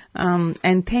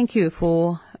 And thank you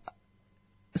for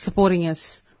supporting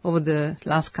us over the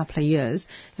last couple of years,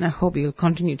 and I hope you'll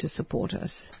continue to support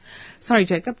us. Sorry,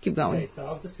 Jacob, keep going. Okay, so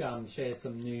I'll just share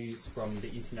some news from the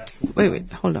international...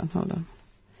 Wait, hold on.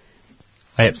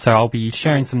 Yep, so I'll be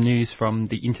sharing some news from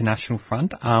the international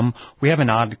front. We have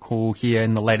an article here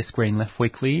in the latest Green Left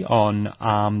Weekly on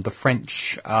the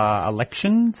French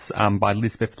elections by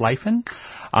Elizabeth Laffin.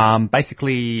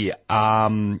 Basically,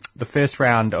 the first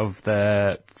round of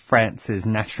the France's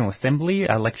National Assembly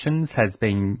elections has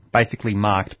been basically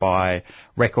marked by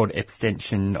record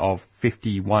abstention of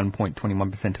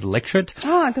 51.21% of the electorate.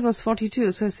 Oh, I thought it was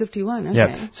 42, so it's 51. Okay.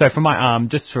 Yeah. So for my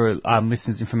just for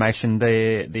listeners' information,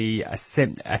 the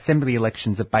assembly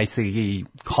elections are basically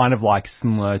kind of like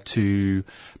similar to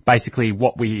basically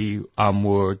what we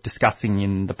were discussing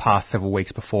in the past several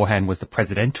weeks beforehand was the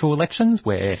presidential elections,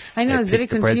 where I know it's very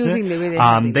confusing the way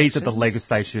they these are the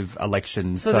legislative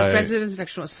elections. So the president's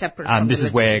election was separate. From this the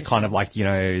is where kind of like, you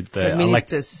know, the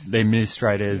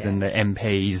administrators and the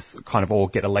MPs kind of all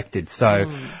get elected.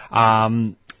 So,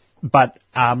 but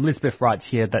Elizabeth writes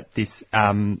here that this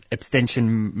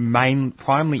abstention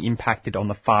primarily impacted on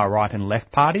the far right and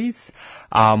left parties,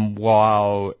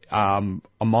 while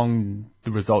among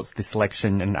the results of this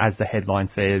election, and as the headline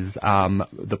says,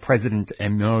 the President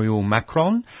Emmanuel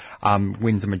Macron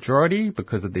wins a majority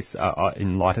because of this,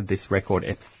 in light of this record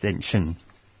abstention.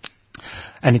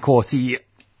 And of course he...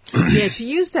 Yeah, she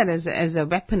used that as a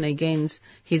weapon against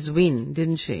his win,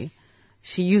 didn't she?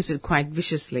 She used it quite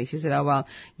viciously. She said, oh, well,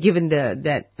 given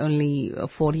that only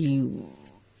 40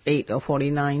 48 or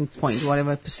 49 point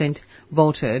whatever percent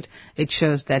voted, it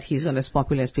shows that he's not as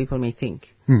popular as people may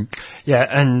think. Yeah,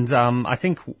 and I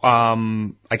think,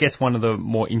 I guess one of the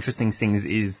more interesting things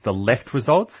is the left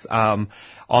results. On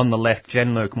the left,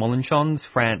 Jean-Luc Mélenchon's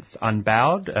France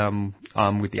Unbowed,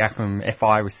 with the acronym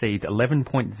FI, received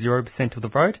 11.0% of the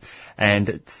vote,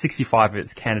 and 65 of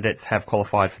its candidates have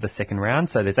qualified for the second round.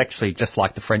 So there's actually, just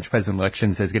like the French president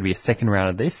elections, there's going to be a second round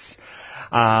of this.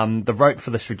 The vote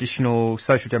for the traditional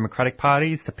social democratic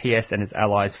parties, the PS and its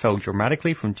allies, fell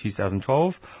dramatically from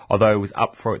 2012, although it was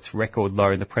up for its record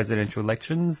low in the presidential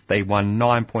elections. They won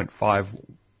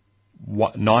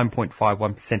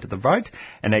 9.51% of the vote,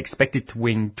 and they expected to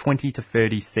win 20 to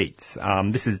 30 seats.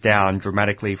 This is down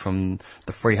dramatically from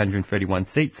the 331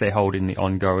 seats they hold in the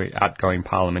outgoing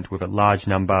parliament, with a large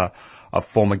number of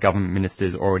former government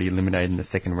ministers already eliminated in the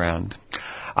second round.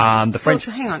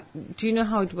 So hang on, do you know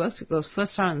how it works? It goes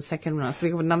first round and second round, so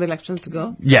we have another elections to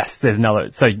go? Yes, there's another.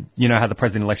 So you know how the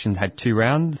president election had 2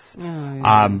 rounds? Oh,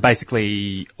 yeah.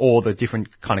 Basically, all the different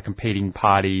kind of competing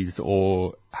parties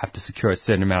or have to secure a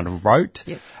certain amount of vote.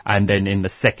 Yep. And then in the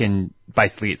second,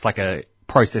 basically it's like a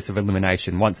process of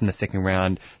elimination. Once in the second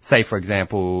round, say for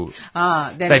example,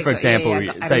 I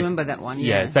remember that one.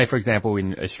 Yeah. Say for example,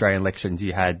 in Australian elections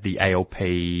you had the ALP,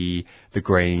 the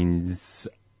Greens,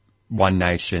 One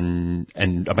Nation,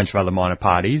 and a bunch of other minor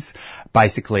parties.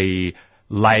 Basically,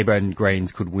 Labor and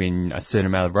Greens could win a certain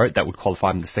amount of vote that would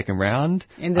qualify them in the second round,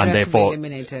 and therefore would be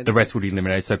eliminated. The rest would be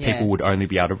eliminated. So people would only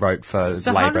be able to vote for Labor.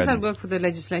 So how does that work for the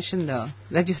legislation, though?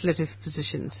 Legislative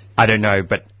positions? I don't know,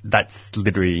 but that's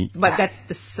literally. But that's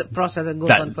the process that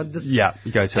goes on for this. Yeah,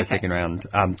 it goes to a second round.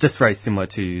 Just very similar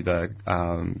to the.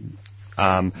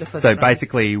 So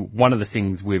basically, one of the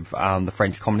things with the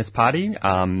French Communist Party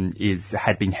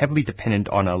had been heavily dependent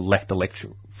on a left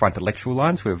front electoral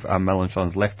alliance with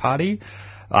Mélenchon's left party.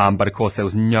 But of course, there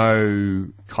was no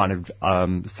kind of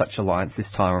such alliance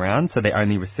this time around, so they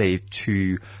only received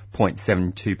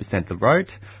 2.72% of the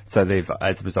vote. So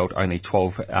as a result, only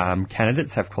 12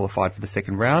 candidates have qualified for the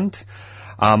second round.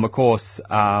 Of course,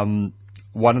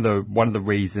 one of the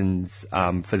reasons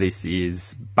for this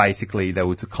is basically there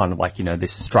was a kind of like,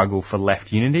 this struggle for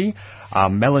left unity.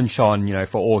 Mélenchon,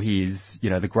 for all his,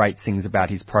 the great things about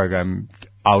his program,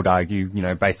 I would argue,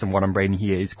 based on what I'm reading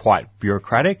here, is quite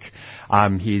bureaucratic.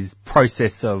 His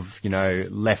process of,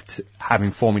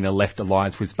 forming a left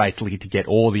alliance was basically to get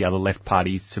all the other left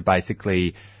parties to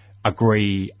basically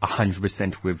agree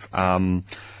 100%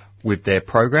 with their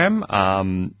program.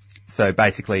 So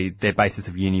basically, their basis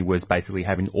of uni was basically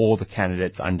having all the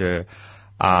candidates under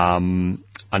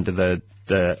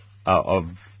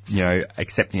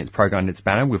accepting its program and its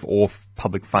banner, with all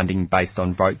public funding based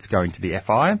on votes going to the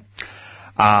FI.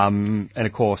 And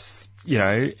of course,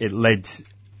 the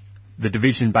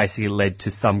division basically led to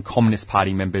some Communist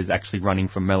Party members actually running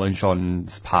from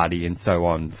Mélenchon's party and so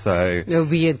on. So a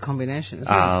weird combination.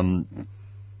 And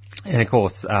of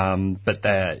course,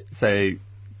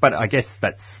 but I guess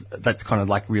that's kind of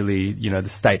like really, the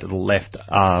state of the left.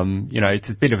 It's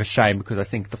a bit of a shame because I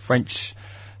think the French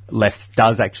left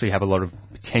does actually have a lot of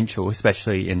potential,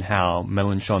 especially in how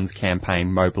Mélenchon's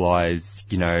campaign mobilised,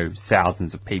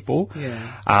 thousands of people.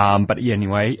 Yeah. But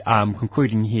anyway,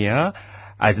 concluding here,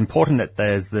 as important that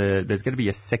there's going to be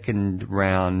a second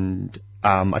round.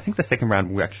 I think the second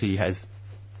round actually has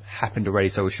happened already,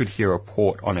 so we should hear a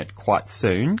report on it quite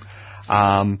soon.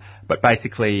 But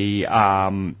basically,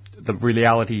 the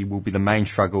reality will be the main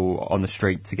struggle on the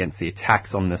streets against the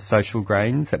attacks on the social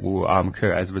gains that will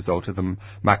occur as a result of the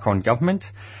Macron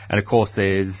government. And of course,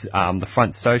 there's the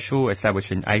Front Social,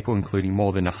 established in April, including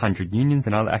more than 100 unions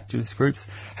and other activist groups,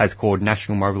 has called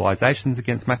national mobilisations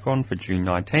against Macron for June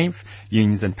 19th.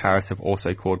 Unions in Paris have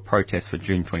also called protests for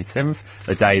June 27th,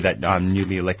 the day that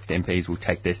newly elected MPs will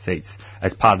take their seats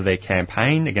as part of their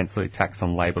campaign against the attacks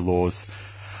on labour laws.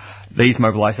 These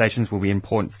mobilisations will be an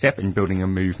important step in building a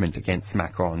movement against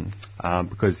Macron,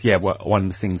 because one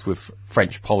of the things with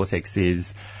French politics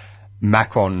is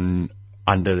Macron,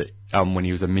 when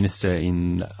he was a minister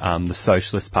in the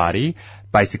Socialist Party,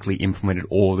 basically implemented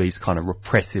all these kind of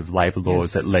repressive labour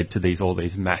laws that led to all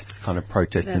these mass kind of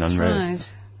protests and unrest.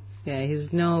 Right. Yeah,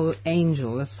 he's no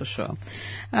angel, that's for sure.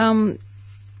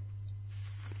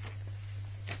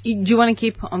 Do you want to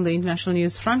keep on the international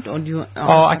news front, or do you?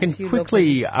 I can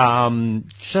quickly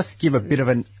just give a bit of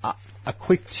a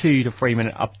quick 2 to 3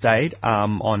 minute update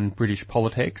on British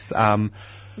politics.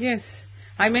 Yes,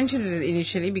 I mentioned it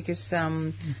initially because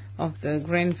of the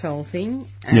Grenfell thing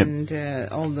and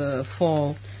all the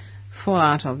 4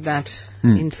 fallout of that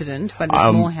incident, but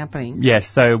there's more happening. Yes,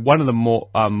 so one of the more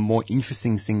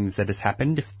interesting things that has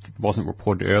happened, if it wasn't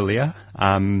reported earlier,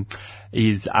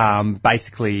 is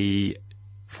basically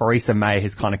Theresa May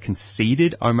has kind of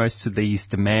conceded almost to these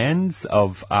demands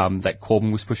of that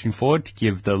Corbyn was pushing forward to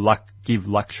give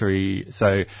luxury,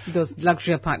 so those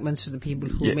luxury apartments to the people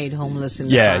who made homeless in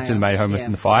the fire. Yeah, to the made homeless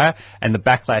in the fire, and the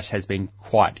backlash has been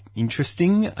quite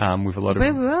interesting with a lot of.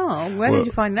 Where did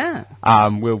you find that?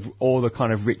 With all the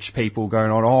kind of rich people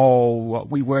going on. Oh,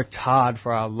 we worked hard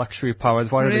for our luxury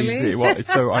apartments. Why don't these?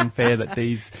 It's so unfair that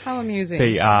these. How amusing.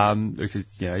 Which is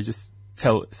just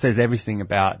says everything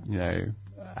about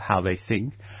how they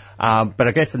think. But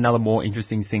I guess another more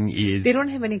interesting thing is... They don't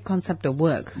have any concept of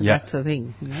work. Yeah. That's the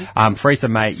thing. Theresa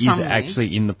May is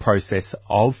actually in the process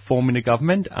of forming a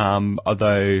government,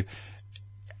 although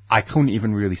I couldn't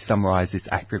even really summarise this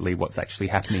accurately, what's actually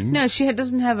happening. No, she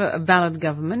doesn't have a valid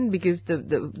government because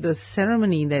the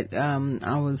ceremony that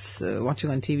I was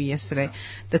watching on TV yesterday,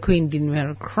 the Queen didn't wear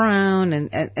a crown,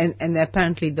 and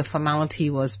apparently the formality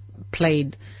was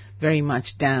played very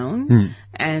much down,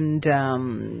 and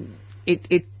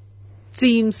it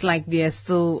seems like they are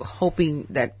still hoping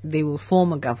that they will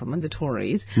form a government, the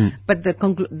Tories, but the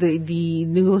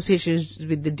negotiations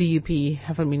with the DUP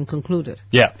haven't been concluded.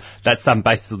 Yeah, that's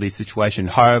basically the situation.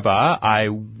 However, I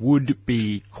would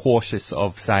be cautious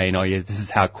of saying, this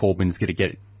is how Corbyn's going to get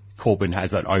it. Corbyn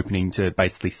has an opening to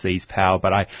basically seize power,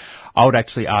 but I would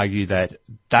actually argue that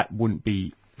wouldn't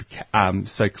be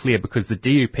so clear because the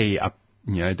DUP are,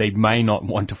 they may not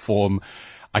want to form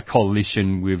a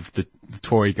coalition with the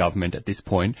Tory government at this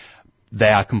point. They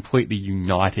are completely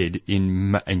united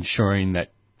in ensuring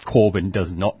that Corbyn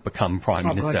does not become Prime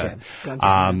Minister.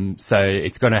 Gotcha. So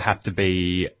it's going to have to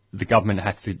be, the government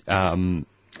has to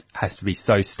be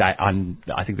so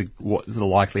I think what the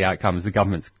likely outcome is the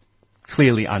government's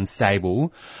clearly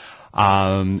unstable.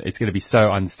 It's going to be so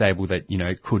unstable that,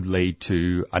 it could lead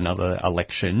to another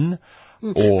election.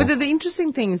 But the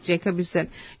interesting thing is, Jacob, is that,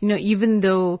 even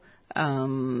though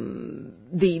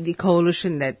the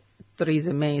coalition that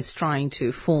Theresa May is trying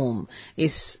to form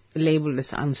is labelled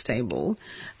as unstable,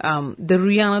 the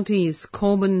reality is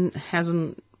Corbyn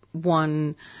hasn't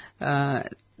won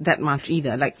that much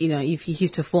either. Like, if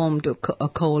he's to form a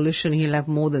coalition, he'll have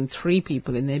more than 3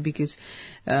 people in there because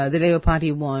the Labour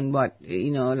Party won,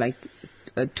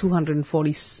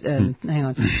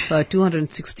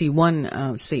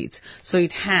 261 seats. So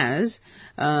it has,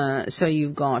 so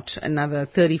you've got another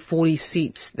 30-40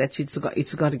 seats that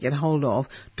it's got to get hold of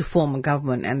to form a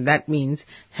government, and that means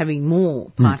having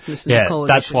more partners in the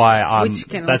coalition. That's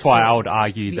why I would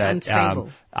argue that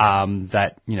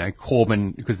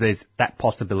Corbyn, because there's that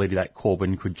possibility that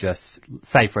Corbyn could just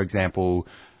say, for example,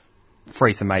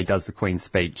 Theresa May does the Queen's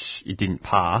speech, it didn't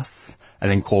pass, and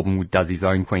then Corbyn does his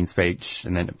own Queen's speech,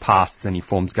 and then it passes, and he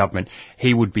forms government.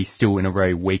 He would be still in a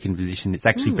very weakened position. It's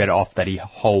actually better off that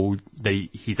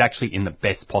he's actually in the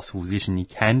best possible position he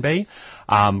can be,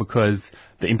 because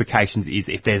the implications is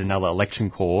if there's another election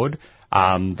called,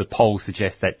 the polls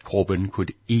suggest that Corbyn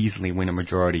could easily win a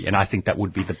majority, and I think that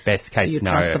would be the best case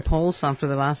scenario. You trust the polls after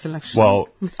the last election? Well,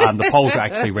 the polls are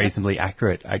actually reasonably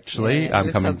accurate, actually,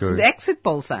 coming through. The exit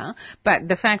polls are, but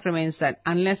the fact remains that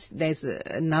unless there's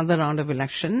another round of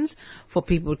elections for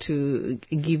people to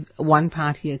give one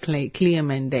party a clear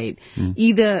mandate,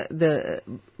 either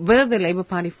whether the Labour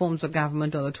Party forms a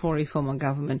government or the Tories form a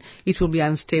government, it will be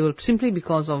unstable simply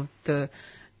because of the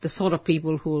sort of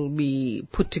people who will be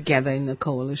put together in the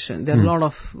coalition. There are a lot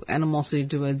of animosity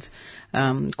towards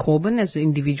Corbyn as an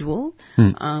individual.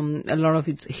 A lot of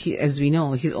it, as we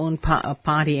know, his own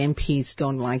party MPs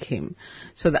don't like him.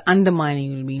 So the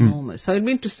undermining will be enormous. So it'll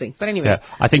be interesting. But anyway. Yeah,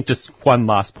 I think just one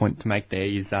last point to make there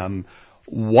is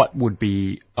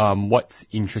what's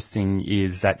interesting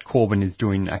is that Corbyn is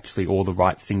doing actually all the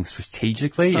right things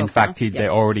strategically. In fact, they're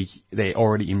already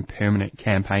in permanent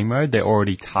campaign mode. They're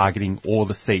already targeting all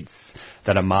the seats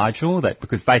that are marginal.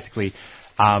 Because basically,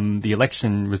 the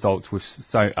election results with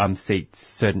certain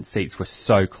seats were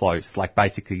so close. Like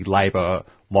basically, Labor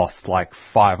lost by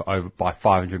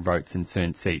 500 votes in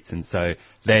certain seats, and so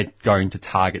they're going to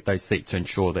target those seats to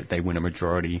ensure that they win a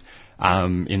majority.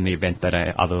 In the event that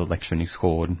another election is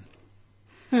called.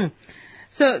 So,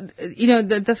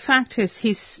 the fact is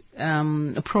his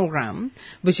program,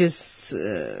 which is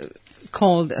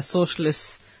called a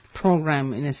socialist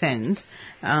program in a sense,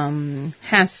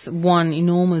 has won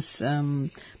enormous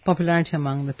popularity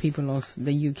among the people of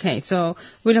the UK. So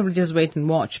we'll have to just wait and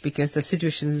watch because the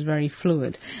situation is very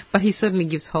fluid. But he certainly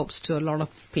gives hopes to a lot of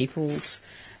people's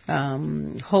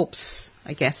hopes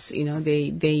I guess,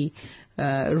 they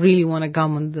really want a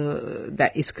government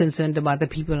that is concerned about the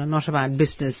people and not about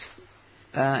business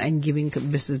and giving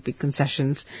business big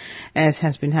concessions, as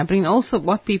has been happening. Also,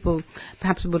 what people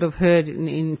perhaps would have heard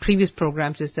in previous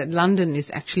programs is that London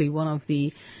is actually one of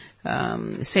the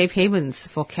safe havens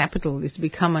for capital. It's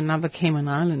become another Cayman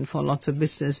Island for lots of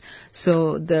business.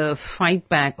 So the fight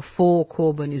back for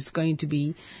Corbyn is going to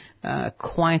be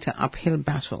quite an uphill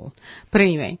battle. But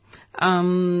anyway,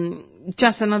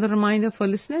 just another reminder for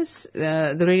listeners,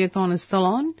 the Radiothon is still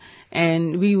on,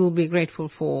 and we will be grateful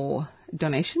for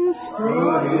donations.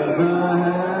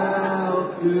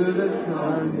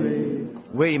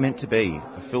 Where You Meant to Be,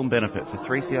 a film benefit for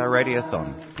 3CR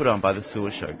Radiothon, put on by the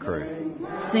Sewer Show crew.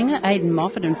 Singer Aidan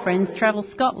Moffat and friends travel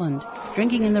Scotland,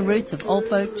 drinking in the roots of old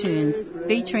folk tunes,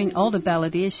 featuring older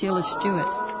balladeer Sheila Stewart.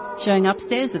 Showing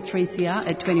upstairs at 3CR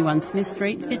at 21 Smith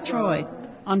Street, Fitzroy,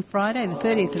 on Friday the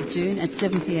 30th of June at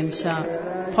 7 p.m.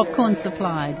 sharp. Popcorn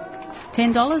supplied.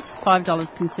 $10,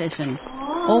 $5 concession.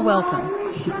 All welcome.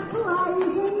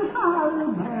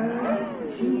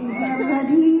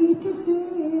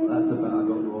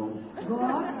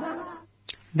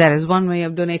 That is one way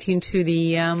of donating to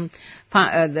the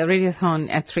Radiothon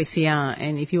at 3CR.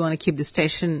 And if you want to keep the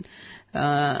station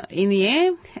in the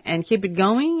air and keep it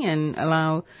going and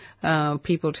allow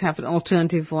people to have an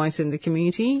alternative voice in the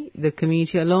community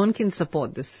alone can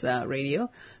support this radio.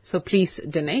 So please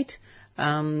donate.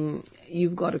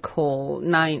 You've got to call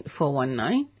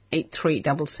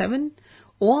 9419-8377,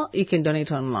 or you can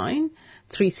donate online,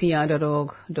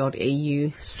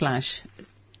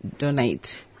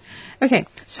 3cr.org.au/donate. Okay,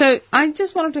 so I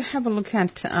just wanted to have a look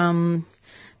at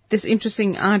this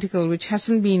interesting article which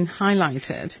hasn't been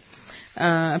highlighted.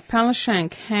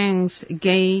 Palaszczuk hangs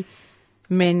gay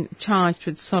men charged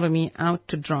with sodomy out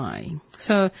to dry.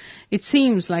 So it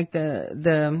seems like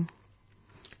the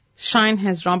shine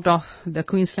has rubbed off the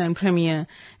Queensland Premier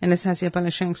Anastasia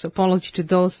Palaszczuk's apology to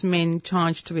those men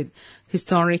charged with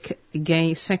historic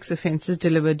gay sex offences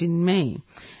delivered in May.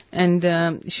 And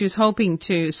she was hoping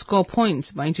to score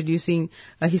points by introducing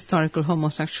a historical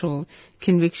homosexual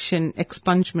conviction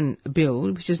expungement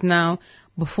bill, which is now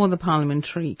before the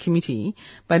parliamentary committee,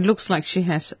 but it looks like she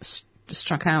has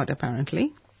struck out,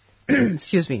 apparently.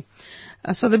 Excuse me.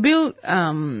 So the bill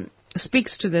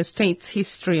speaks to the state's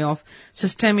history of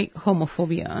systemic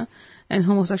homophobia, and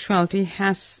homosexuality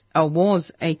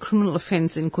was a criminal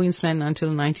offence in Queensland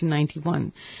until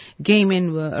 1991. Gay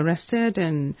men were arrested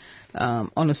and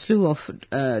on a slew of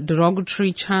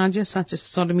derogatory charges such as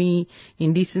sodomy,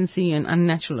 indecency, and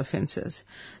unnatural offences.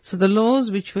 So the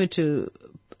laws which were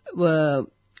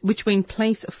in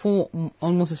place for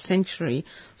almost a century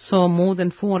saw more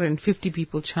than 450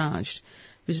 people charged,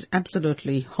 which is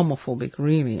absolutely homophobic,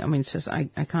 really. I mean, it's just, I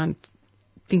can't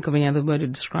think of any other word to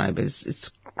describe it. It's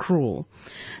cruel.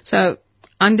 So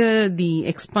under the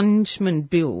expungement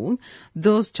bill,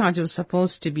 those charges were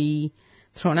supposed to be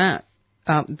thrown out.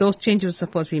 Those changes were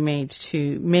supposed to be made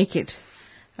to make it,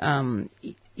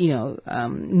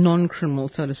 non-criminal,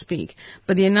 so to speak.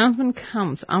 But the announcement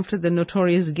comes after the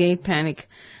notorious gay panic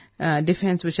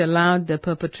defense, which allowed the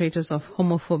perpetrators of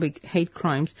homophobic hate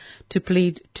crimes to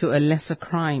plead to a lesser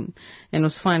crime, and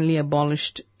was finally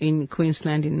abolished in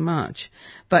Queensland in March.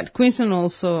 But Queensland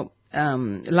also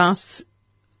was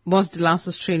the last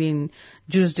Australian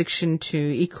jurisdiction to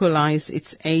equalise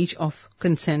its age of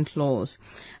consent laws.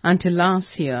 Until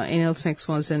last year, anal sex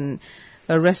was an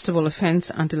arrestable offence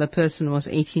until a person was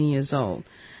 18 years old.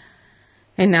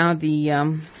 And now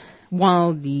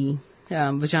while the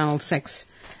vaginal sex,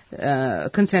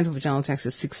 consent for vaginal sex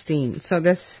is 16. So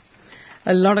there's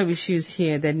a lot of issues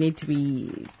here that need to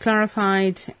be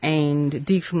clarified and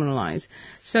decriminalised.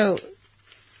 So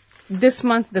this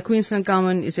month, the Queensland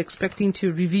government is expecting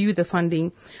to review the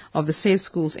funding of the Safe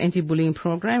Schools anti-bullying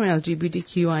program.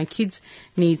 LGBTQI kids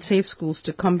need safe schools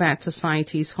to combat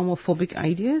society's homophobic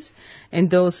ideas and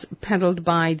those peddled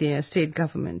by their state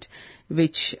government,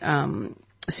 which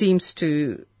seeps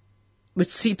into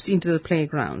the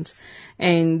playgrounds.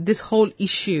 And this whole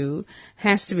issue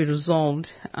has to be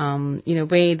resolved in a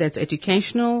way that's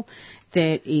educational,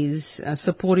 that is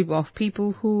supportive of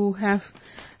people who have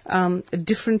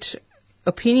different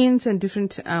opinions and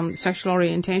different sexual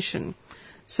orientation.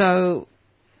 So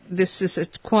this is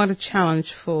quite a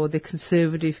challenge for the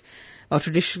conservative or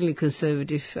traditionally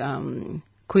conservative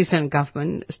Queensland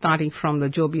government, starting from the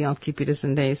Joby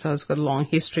Alki-Peterson days. So it's got a long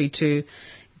history to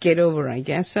get over, I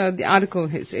guess. So the article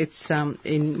it's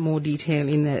in more detail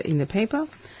in the paper.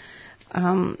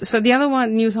 So the other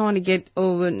news I want to get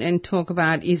over and talk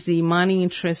about is the mining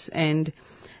interests and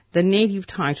the native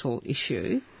title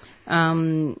issue.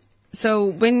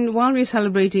 So while we're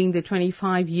celebrating the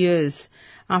 25 years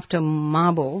after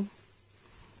Mabo,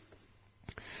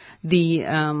 the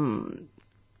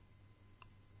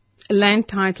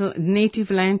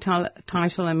Native Land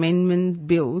Title Amendment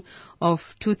Bill of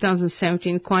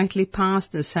 2017 quietly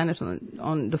passed the Senate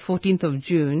on the 14th of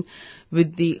June,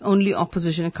 with the only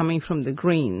opposition coming from the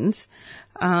Greens.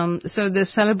 So the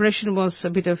celebration was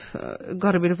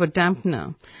got a bit of a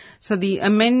dampener. So the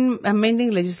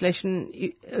amending legislation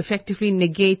effectively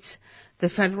negates the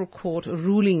federal court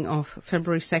ruling of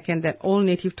February 2nd that all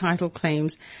native title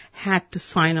claims had to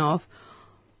sign off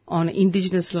on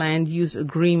indigenous land use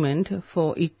agreement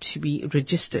for it to be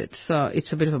registered. So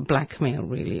it's a bit of a blackmail,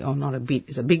 really, or not a bit,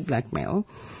 it's a big blackmail.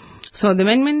 So the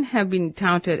amendment have been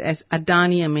touted as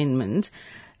Adani amendments,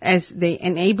 as they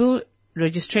enable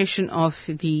registration of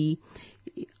the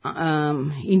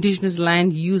indigenous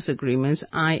land use agreements,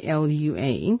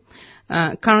 ILUA,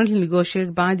 currently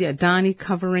negotiated by the Adani,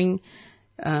 covering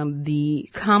the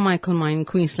Carmichael mine in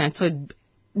Queensland. So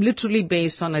literally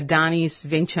based on Adani's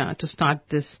venture to start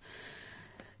this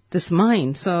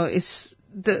mine. So it's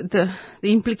the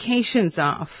implications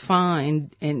are far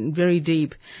and very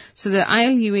deep. So the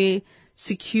ILUA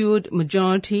secured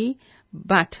majority,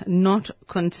 but not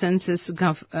consensus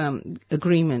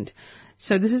agreement.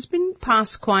 So this has been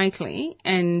passed quietly,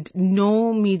 and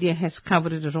no media has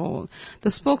covered it at all. The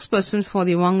spokesperson for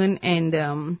the Wangan and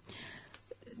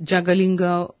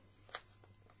Jagalinga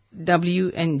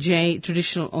W&J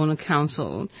Traditional Owner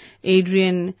Council,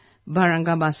 Adrian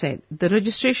Barangaba, said, the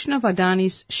registration of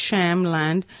Adani's sham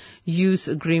land use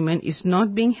agreement is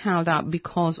not being held up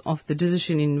because of the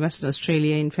decision in Western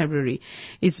Australia in February.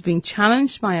 It's being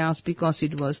challenged by us because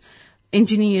it was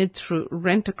engineered through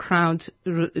rent-a-crowd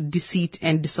deceit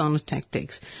and dishonest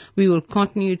tactics. We will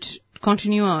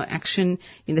continue our action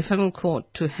in the federal court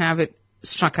to have it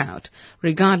struck out,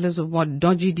 regardless of what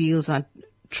dodgy deals are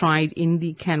tried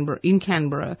in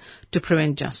Canberra to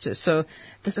prevent justice. So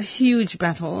there's a huge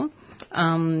battle.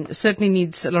 Certainly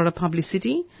needs a lot of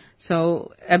publicity.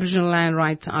 So Aboriginal land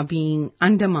rights are being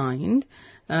undermined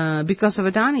because of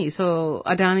Adani. So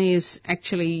Adani is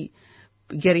actually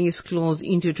getting his claws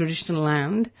into traditional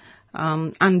land,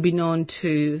 unbeknown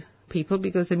to people,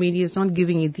 because the media is not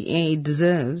giving it the air it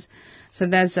deserves. So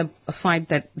that's a fight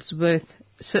that's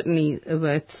certainly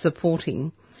worth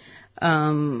supporting.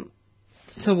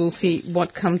 So we'll see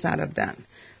what comes out of that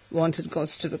once it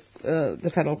goes to the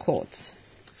federal courts.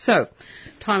 So,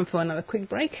 time for another quick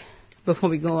break before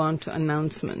we go on to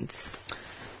announcements.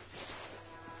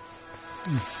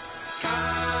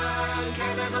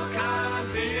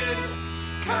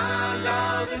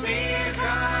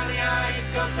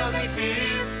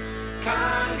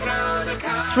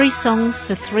 Three Songs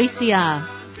for 3CR,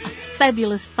 a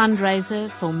fabulous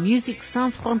fundraiser for Musique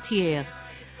Sans Frontières,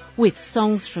 with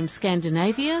songs from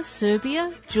Scandinavia,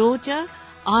 Serbia, Georgia,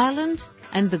 Ireland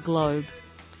and the globe.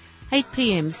 8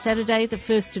 p.m. Saturday the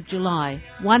 1st of July,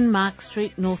 1 Mark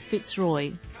Street, North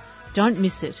Fitzroy. Don't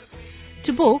miss it.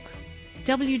 To book,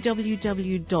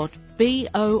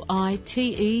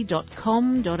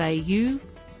 www.boite.com.au.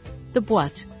 The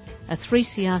Boite, a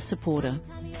 3CR supporter.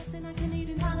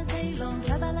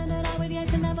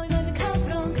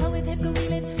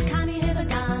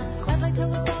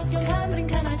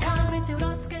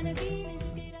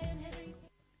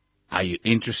 Are you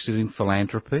interested in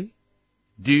philanthropy?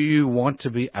 Do you want to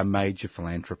be a major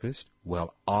philanthropist?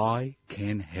 Well, I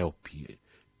can help you.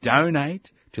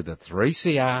 Donate to the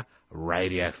 3CR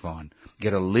Radiothon.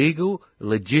 Get a legal,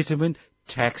 legitimate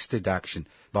tax deduction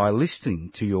by listening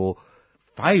to your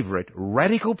favourite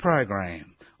radical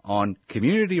program on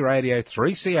Community Radio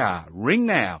 3CR. Ring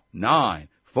now,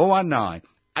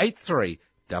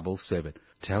 9419-8377.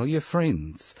 Tell your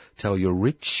friends, tell your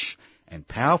rich and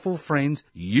powerful friends,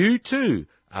 you too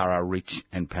are a rich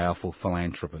and powerful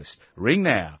philanthropist. Ring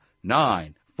now,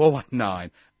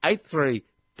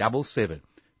 9419-8377.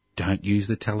 Don't use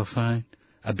the telephone?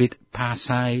 A bit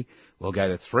passé? Well, go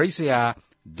to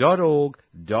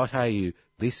 3cr.org.au.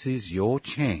 This is your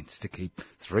chance to keep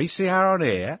 3CR on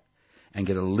air and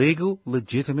get a legal,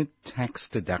 legitimate tax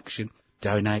deduction.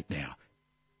 Donate now.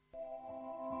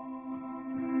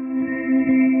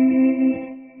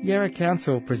 Yarra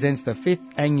Council presents the 5th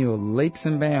Annual Leaps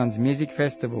and Bounds Music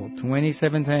Festival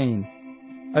 2017,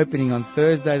 opening on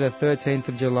Thursday the 13th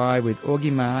of July with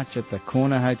Augie March at the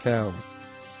Corner Hotel.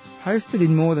 Hosted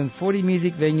in more than 40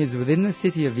 music venues within the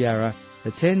city of Yarra,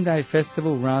 the 10-day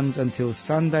festival runs until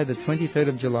Sunday the 23rd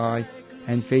of July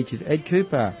and features Ed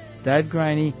Cooper, Dave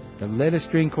Graney, the Letter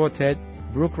String Quartet,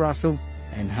 Brooke Russell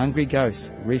and Hungry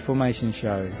Ghosts Reformation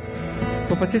Show.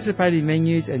 For participating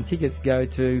venues and tickets, go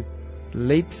to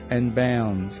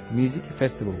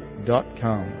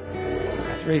leapsandboundsmusicfestival.com.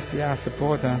 3CR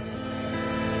supporter.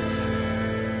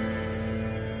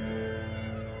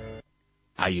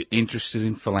 Are you interested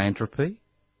in philanthropy?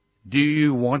 Do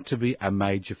you want to be a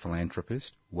major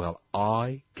philanthropist? Well,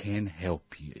 I can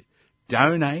help you.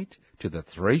 Donate to the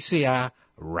 3CR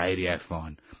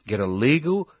Radiothon. Get a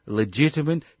legal,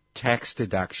 legitimate tax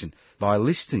deduction by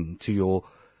listening to your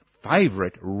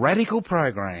favourite radical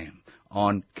program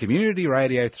on Community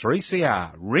Radio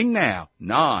 3CR. Ring now,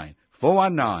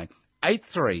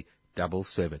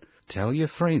 9419-8377. Tell your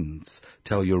friends,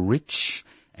 tell your rich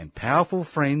and powerful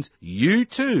friends you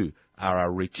too are a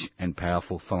rich and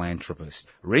powerful philanthropist.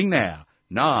 Ring now,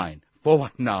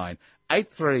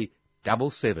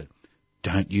 9419-8377.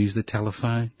 Don't use the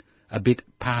telephone? A bit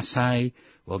passé?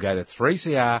 Well, go to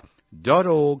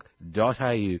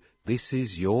 3cr.org.au. This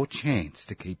is your chance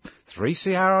to keep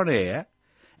 3CR on air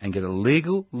and get a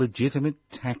legal, legitimate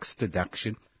tax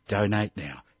deduction. Donate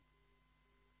now.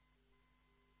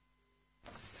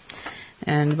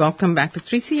 And welcome back to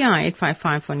 3CR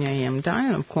 855 on your AM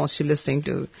dial. Of course, you're listening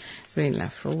to Green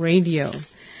Left Radio.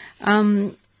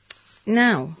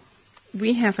 Now,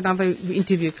 we have another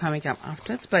interview coming up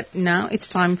afterwards, but now it's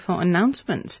time for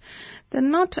announcements. There are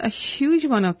not a huge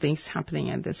one of things happening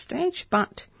at this stage,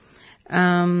 but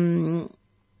on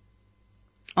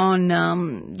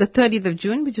the 30th of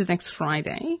June, which is next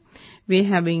Friday, we're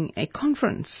having a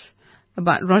conference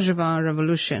about Rojava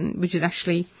Revolution, which is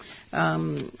actually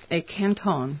a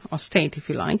canton or state, if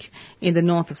you like, in the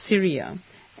north of Syria.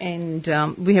 And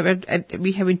we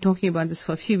have been talking about this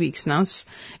for a few weeks now.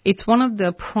 It's one of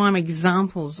the prime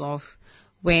examples of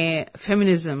where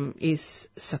feminism is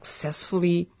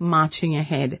successfully marching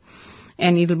ahead.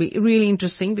 And it'll be really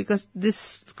interesting because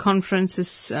this conference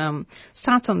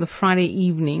starts on the Friday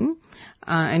evening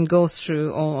and goes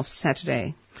through all of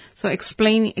Saturday. So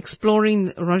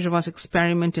exploring Rojava's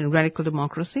experiment in radical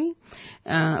democracy,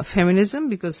 feminism,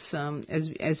 because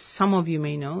as some of you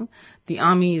may know, the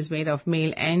army is made of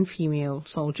male and female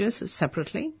soldiers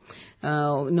separately,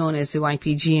 known as the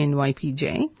YPG and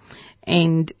YPJ,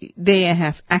 and they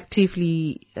have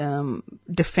actively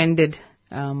defended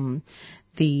the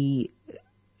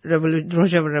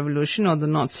Rojava Revolution, or the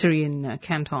North Syrian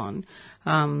canton,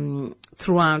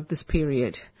 throughout this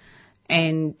period.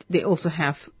 And they also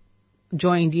have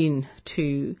joined in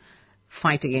to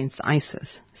fight against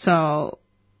ISIS. So,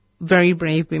 very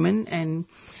brave women. And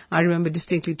I remember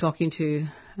distinctly talking to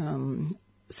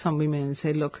some women and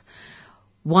said, look,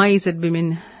 why is it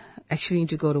women actually need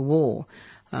to go to war?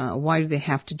 Why do they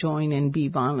have to join and be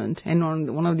violent? And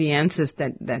one of the answers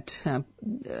that the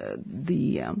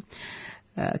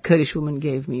Kurdish woman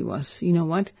gave me was, you know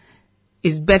what?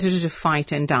 It's better to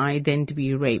fight and die than to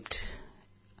be raped.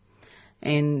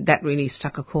 And that really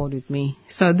struck a chord with me.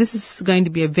 So this is going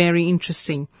to be a very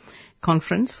interesting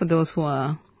conference for those who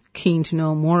are keen to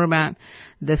know more about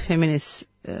the feminist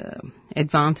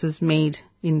advances made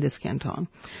in this canton.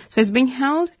 So it's being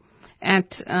held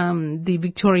at the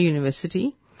Victoria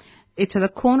University. It's at the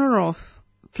corner of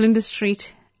Flinders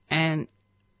Street and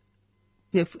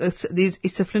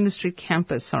it's a Flinders Street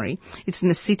campus, sorry. It's in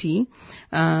the city,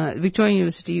 Victoria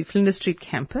University, Flinders Street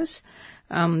campus.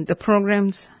 The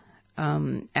programs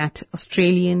at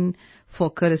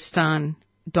AustralianForKurdistan.org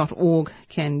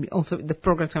the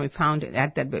programs can be found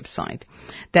at that website.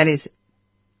 That is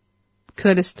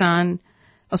Kurdistan,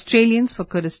 Australians for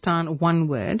Kurdistan, one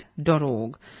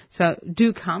word.org. So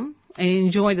do come and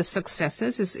enjoy the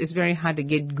successes. It's very hard to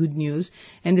get good news,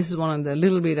 and this is one of the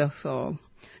little bit of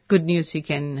good news you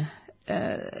can,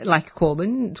 like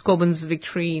Corbyn. It's Corbyn's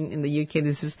victory in the UK.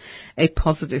 This is a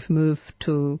positive move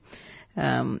to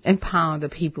empower the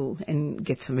people and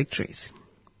get some victories.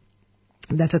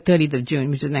 That's the 30th of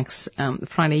June, which is next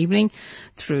Friday evening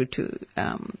through to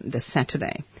the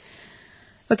Saturday.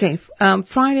 Okay,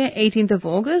 Friday, 18th of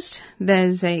August,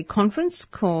 there's a conference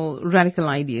called Radical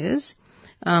Ideas.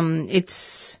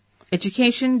 It's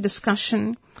education,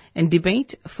 discussion, and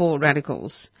debate for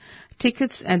radicals.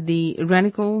 Tickets at the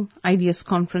Radical Ideas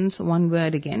Conference, one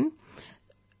word again.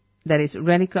 That is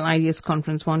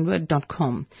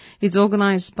radicalideasconference1word.com. It's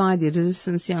organized by the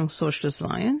Resistance Young Socialist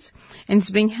Alliance, and it's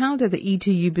being held at the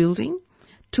ETU building,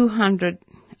 200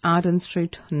 Arden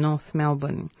Street, North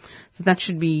Melbourne. So that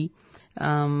should be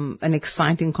an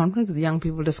exciting conference with young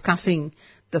people discussing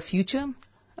the future.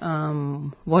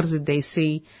 What is it they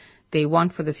see they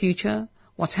want for the future,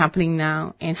 what's happening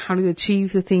now, and how do they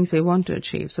achieve the things they want to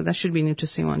achieve. So that should be an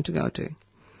interesting one to go to.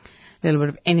 A little bit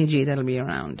of energy that'll be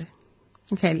around.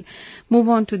 Okay, move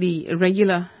on to the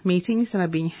regular meetings that are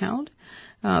being held.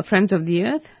 Friends of the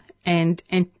Earth and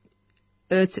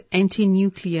Earth's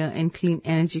Anti-Nuclear and Clean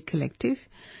Energy Collective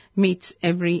meets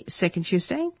every second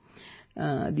Tuesday.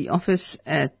 The office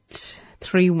at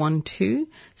 312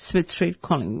 Smith Street,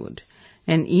 Collingwood.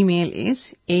 And email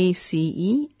is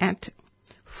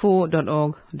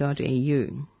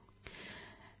ace@4.org.au.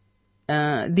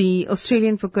 The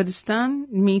Australian for Kurdistan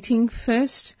meeting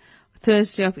first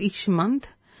Thursday of each month,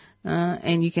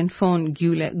 and you can phone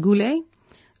Gule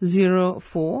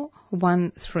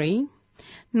 0413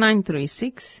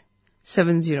 936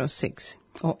 706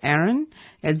 or Aaron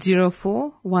at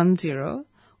 0410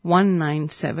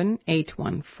 197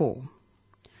 814.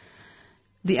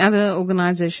 The other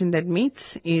organisation that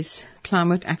meets is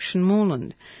Climate Action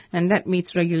Moreland, and that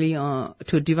meets regularly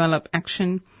to develop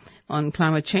action on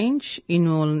climate change in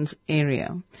Moreland's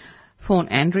area. Phone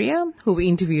Andrea, who we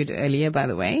interviewed earlier, by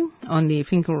the way, on the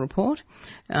Finkel Report.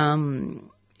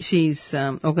 She's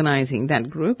organising that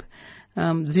group.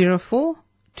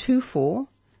 0424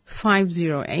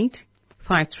 508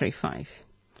 535.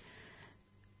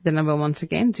 The number once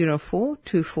again,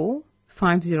 0424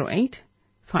 508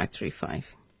 535.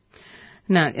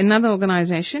 Now, another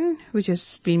organisation which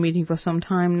has been meeting for some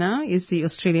time now is the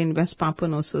Australian West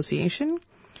Papuan Association.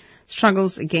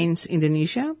 Struggles against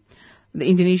Indonesia, the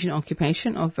Indonesian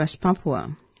occupation of West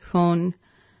Papua. Phone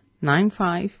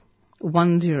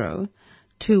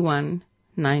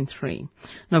 95102193.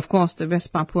 Now, of course, the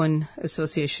West Papuan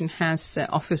Association has an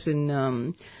office in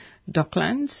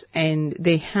Docklands, and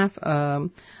they have a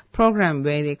program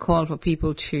where they call for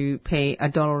people to pay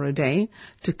 $1 a day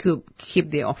to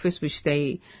keep their office, which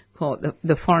they call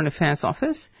the Foreign Affairs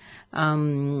Office.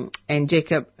 And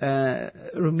Jacob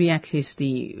Rubiak is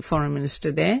the foreign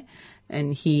minister there,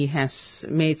 and he has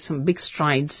made some big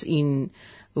strides in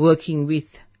working with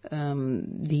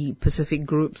the Pacific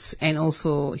groups, and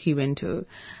also he went to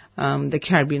the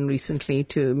Caribbean recently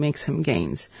to make some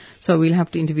gains. So we'll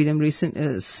have to interview them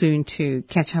soon to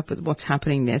catch up with what's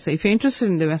happening there. So if you're interested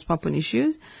in the West Papuan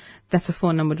issues, that's the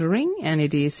phone number to ring, and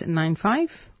it is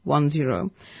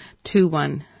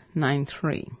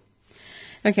 95102193.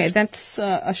 Okay, that's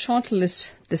a short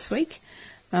list this week.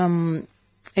 And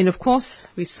of course,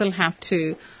 we still have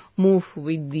to move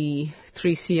with the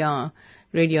 3CR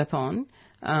Radiothon.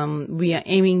 We are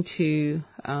aiming to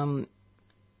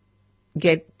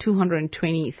get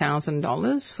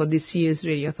 $220,000 for this year's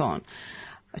Radiothon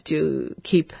to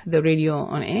keep the radio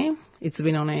on air. It's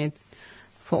been on air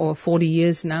for over 40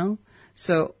 years now.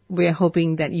 So we're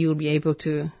hoping that you'll be able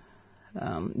to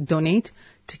donate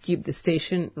to keep the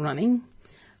station running.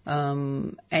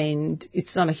 And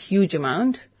it's not a huge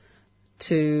amount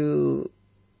to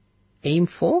aim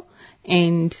for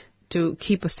and to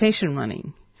keep a station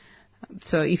running.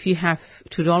 So if you have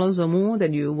 $2 or more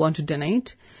that you want to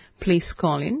donate, please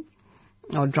call in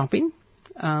or drop in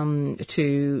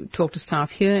to talk to staff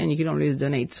here, and you can always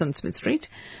donate on Smith Street,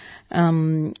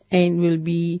 and will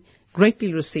be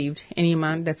greatly received, any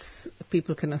amount that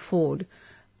people can afford.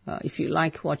 If you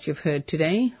like what you've heard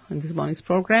today on this morning's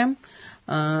program,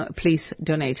 please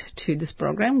donate to this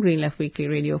program, Green Left Weekly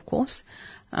Radio, of course,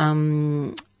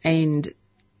 and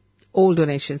all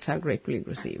donations are gratefully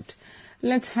received.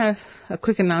 Let's have a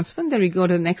quick announcement. Then we go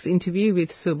to the next interview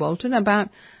with Sue Bolton about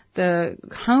the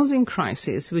housing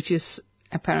crisis, which is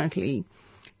apparently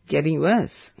getting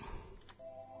worse.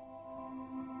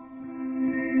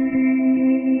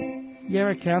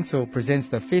 Yarra Council presents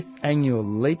the 5th Annual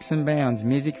Leaps and Bounds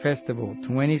Music Festival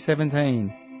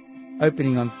 2017,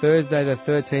 opening on Thursday the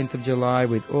 13th of July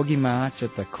with Augie March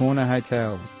at the Corner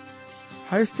Hotel.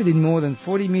 Hosted in more than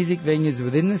 40 music venues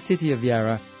within the city of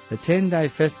Yarra, the 10-day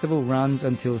festival runs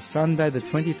until Sunday the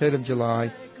 23rd of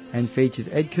July and features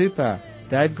Ed Cooper,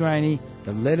 Dave Graney,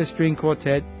 the Letter String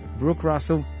Quartet, Brooke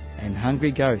Russell and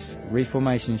Hungry Ghosts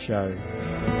Reformation Show.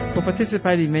 For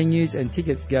participating venues and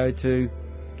tickets, go to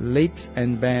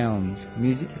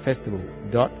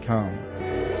leapsandboundsmusicfestival.com.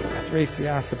 A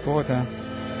 3CR supporter.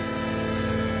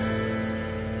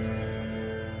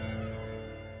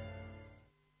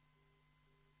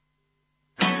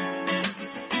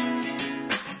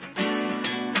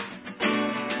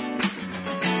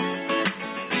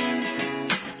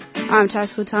 I'm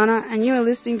Tash Sultana, and you are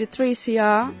listening to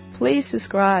 3CR. Please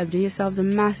subscribe. Do yourselves a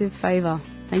massive favour.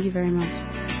 Thank you very much.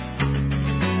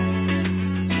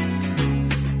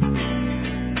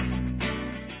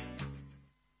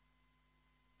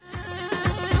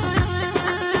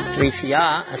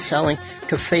 3CR are selling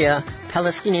kefir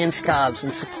Palestinian scarves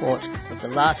in support of the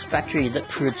last factory that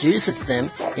produces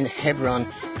them in Hebron,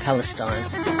 Palestine.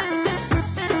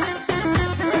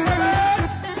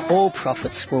 All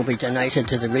profits will be donated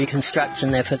to the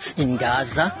reconstruction efforts in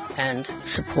Gaza and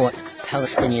support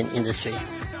Palestinian industry.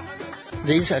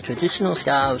 These are traditional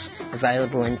scarves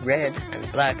available in red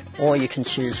and black, or you can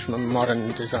choose from a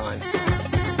modern design.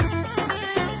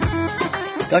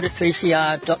 Go to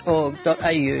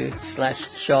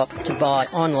 3cr.org.au/shop to buy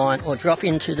online or drop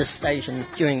into the station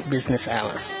during business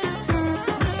hours.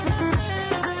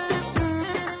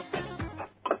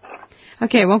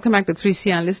 Okay, welcome back to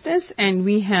 3CR listeners, and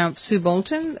we have Sue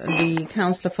Bolton, the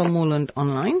councillor for Moreland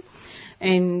online.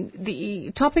 And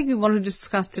the topic we want to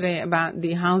discuss today about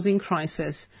the housing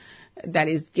crisis that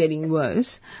is getting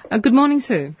worse. Good morning,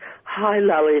 Sue. Hi,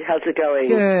 Lally. How's it going?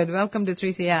 Good. Welcome to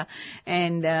 3CR.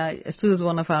 And Sue is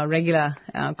one of our regular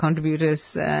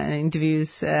contributors and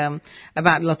interviews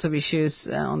about lots of issues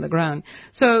on the ground.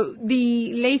 So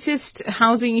the latest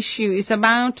housing issue is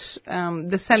about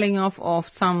the selling off of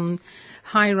some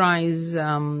high-rise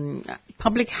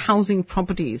public housing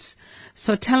properties.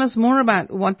 So tell us more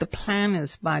about what the plan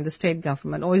is by the state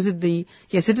government, or is it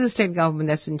yes, it is the state government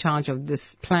that's in charge of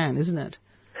this plan, isn't it?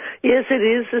 Yes, it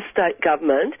is the state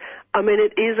government. I mean,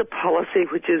 it is a policy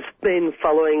which has been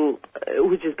followed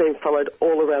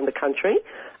all around the country,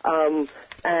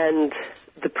 and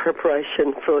the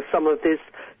preparation for some of this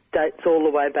dates all the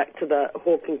way back to the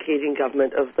Hawke and Keating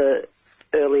government of the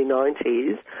early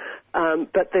 90s.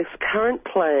 But this current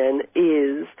plan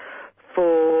is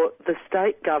for the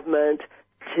state government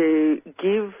to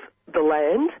give the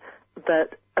land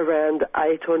that around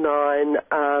 8 or 9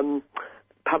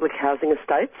 public housing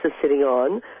estates are sitting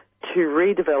on, to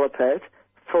redevelop it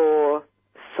for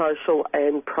social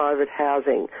and private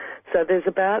housing. So there's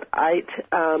about 8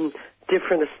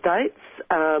 different estates,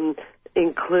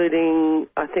 including,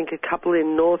 I think, a couple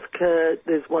in Northcote.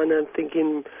 There's one, I think,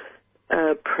 in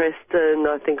Preston,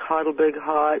 I think Heidelberg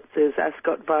Heights, there's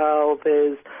Ascot Vale,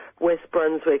 there's West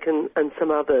Brunswick and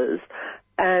some others.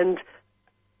 And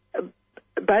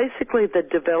basically the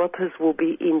developers will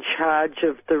be in charge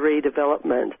of the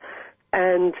redevelopment.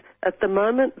 And at the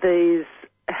moment, these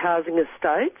housing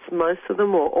estates, most of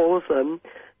them or all of them,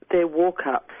 they're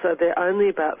walk-ups. So they're only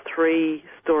about 3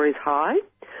 stories high.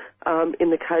 In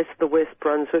the case of the West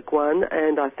Brunswick one,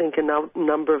 and I think a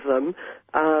number of them,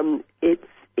 it's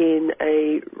in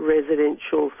a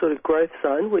residential sort of growth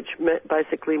zone, which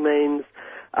basically means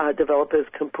developers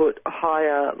can put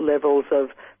higher levels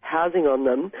of housing on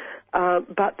them.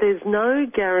 But there's no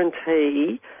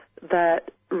guarantee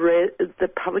that the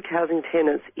public housing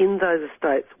tenants in those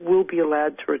estates will be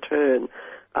allowed to return.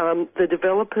 The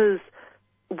developers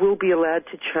will be allowed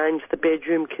to change the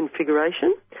bedroom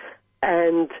configuration,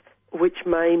 and which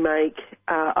may make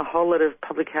a whole lot of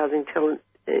public housing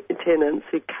tenants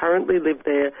who currently live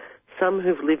there, some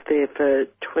who've lived there for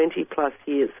 20 plus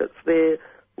years, that's their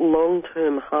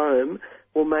long-term home,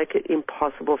 will make it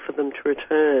impossible for them to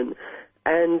return.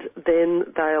 And then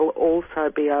they'll also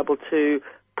be able to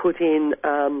put in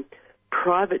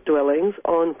private dwellings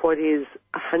on what is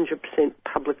 100%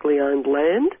 publicly owned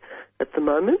land at the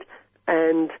moment,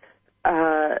 and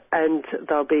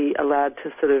they'll be allowed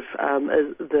to sort of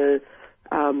the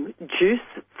juice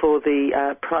for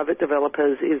the private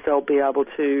developers is they'll be able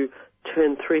to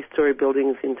turn 3-story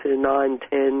buildings into 9,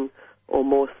 10 or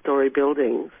more story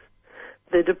buildings.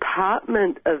 The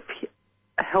Department of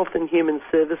Health and Human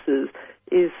Services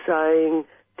is saying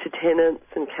to tenants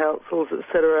and councils,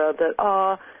 etc., that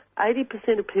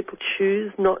 80% of people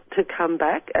choose not to come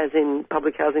back, as in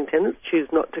public housing tenants choose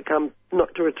not to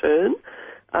return.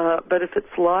 But if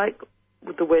it's like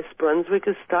the West Brunswick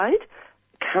estate,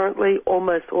 currently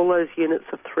almost all those units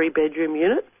are 3-bedroom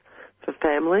units for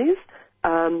families.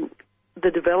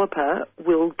 The developer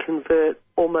will convert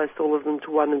almost all of them to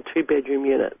 1- and 2-bedroom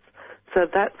units. So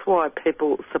that's why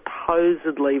people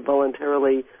supposedly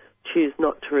voluntarily choose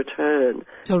not to return.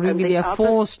 So really they're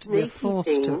forced to.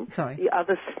 The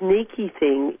other sneaky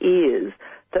thing is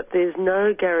that there's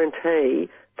no guarantee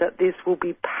that this will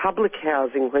be public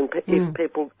housing if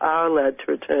people are allowed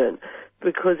to return,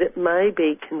 because it may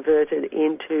be converted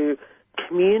into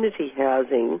community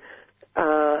housing,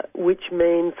 which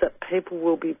means that people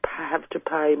will have to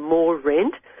pay more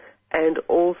rent, and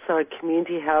also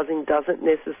community housing doesn't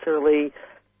necessarily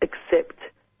accept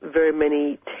very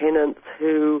many tenants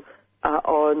who are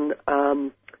on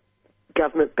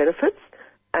government benefits,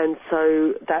 and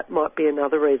so that might be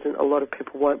another reason a lot of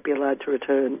people won't be allowed to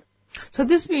return. So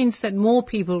this means that more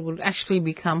people will actually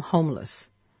become homeless.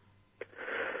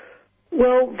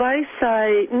 Well, they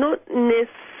say not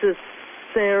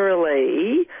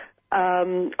necessarily.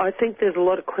 I think there's a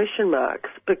lot of question marks,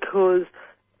 because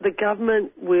the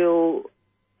government will,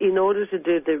 in order to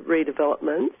do the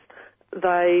redevelopments,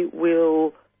 they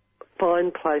will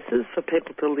find places for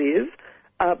people to live.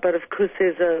 But of course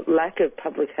there's a lack of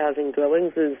public housing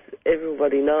dwellings, as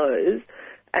everybody knows,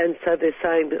 and so they're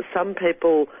saying that some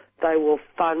people they will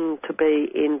fund to be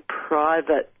in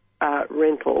private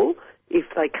rental if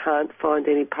they can't find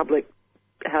any public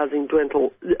housing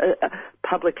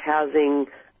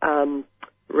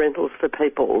rentals for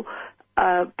people.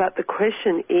 But the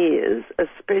question is,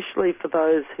 especially for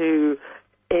those who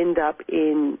end up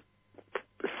in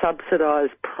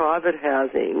subsidised private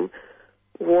housing,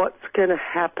 what's going to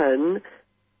happen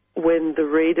when the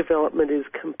redevelopment is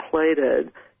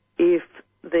completed if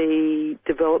the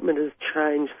development has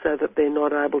changed so that they're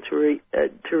not able to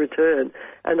return?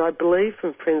 And I believe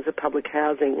from Friends of Public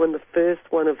Housing, when the first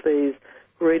one of these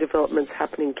redevelopments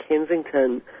happened in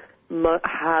Kensington,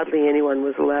 hardly anyone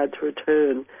was allowed to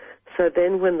return. So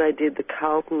then when they did the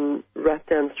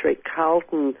Rathdown Street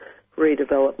Carlton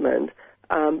redevelopment,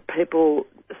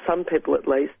 some people at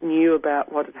least, knew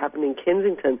about what had happened in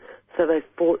Kensington, so they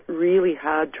fought really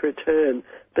hard to return.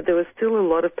 But there were still a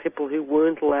lot of people who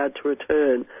weren't allowed to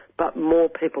return, but more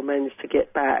people managed to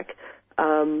get back.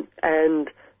 And,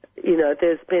 you know,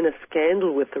 there's been a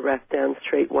scandal with the Rathdown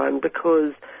Street one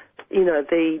because, you know,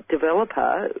 the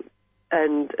developer,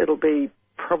 and it'll be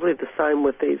probably the same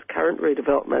with these current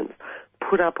redevelopments,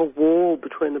 put up a wall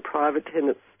between the private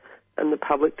tenants and the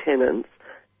public tenants,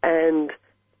 and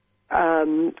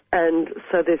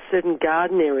so there's certain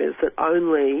garden areas that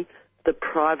only the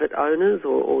private owners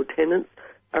or tenants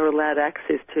are allowed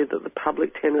access to that the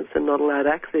public tenants are not allowed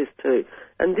access to.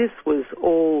 And this was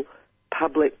all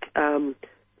public,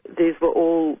 this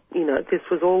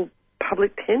was all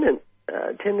public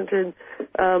tenanted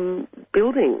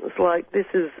buildings. Like, this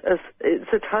is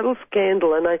it's a total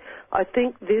scandal, and I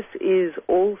think this is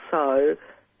also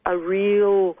a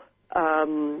real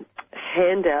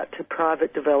handout to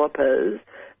private developers.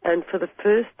 And for the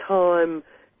first time,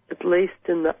 at least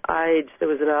in the Age, there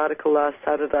was an article last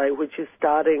Saturday which is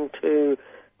starting to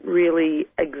really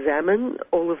examine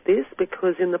all of this,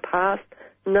 because in the past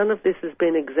none of this has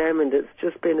been examined. It's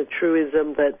just been a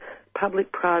truism that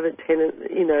public-private tenant,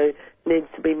 needs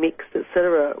to be mixed,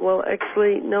 etc. Well,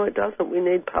 actually, no, it doesn't. We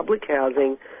need public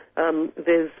housing.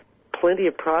 There's plenty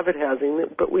of private housing,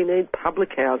 but we need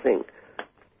public housing.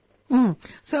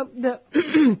 So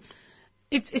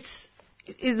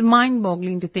it's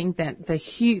mind-boggling to think that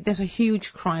there's a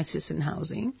huge crisis in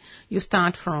housing. You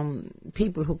start from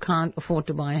people who can't afford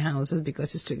to buy houses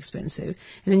because it's too expensive,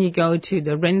 and then you go to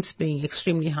the rents being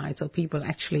extremely high, so people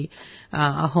actually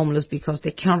are homeless because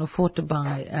they can't afford to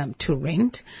buy to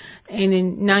rent, and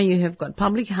then now you have got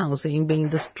public housing being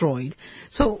destroyed.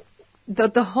 So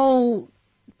the whole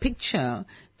picture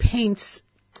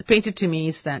painted to me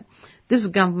is that this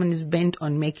government is bent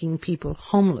on making people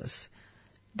homeless.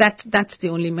 That's the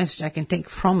only message I can take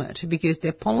from it, because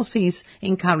their policies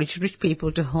encourage rich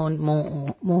people to own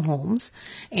more homes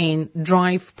and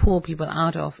drive poor people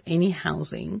out of any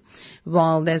housing,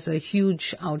 while there's a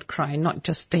huge outcry, not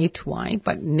just statewide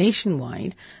but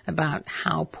nationwide, about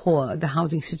how poor the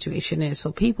housing situation is.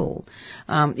 So people,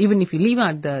 even if you leave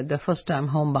out the first-time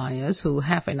home buyers who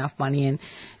have enough money and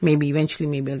maybe eventually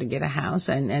may be able to get a house,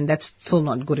 and that's still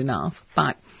not good enough,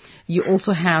 but you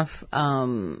also have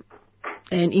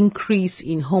an increase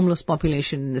in homeless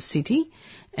population in the city,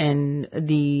 and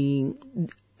the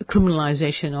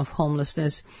criminalization of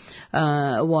homelessness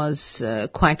was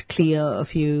quite clear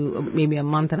maybe a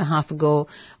month and a half ago,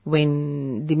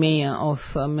 when the mayor of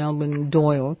Melbourne,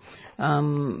 Doyle,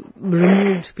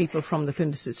 removed people from the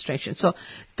Flinders station. So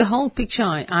the whole picture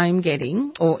I'm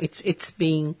getting, or it's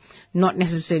being not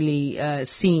necessarily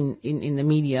seen in the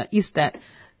media, is that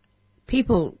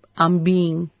people are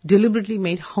being deliberately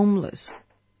made homeless.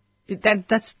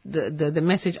 That's the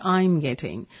message I'm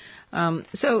getting.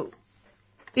 So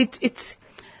it's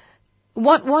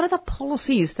what are the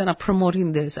policies that are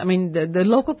promoting this? I mean, the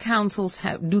local councils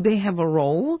do they have a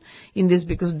role in this?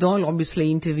 Because Doyle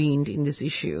obviously intervened in this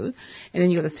issue, and then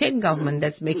you have the state government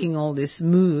that's making all these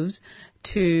moves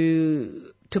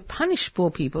to punish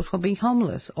poor people for being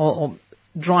homeless, or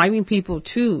driving people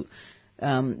to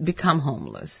become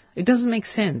homeless. It doesn't make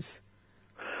sense.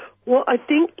 Well, I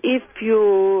think if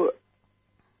you're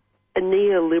a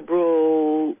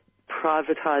neoliberal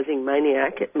privatising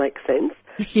maniac, it makes sense.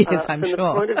 Yes, I'm sure. From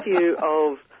the point of view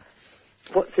of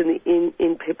what's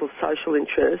in people's social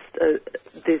interest,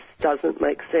 this doesn't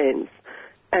make sense.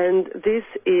 And this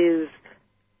is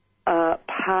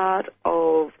part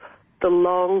of the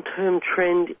long-term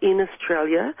trend in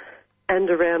Australia and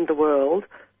around the world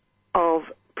of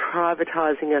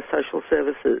privatising our social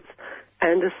services.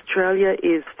 And Australia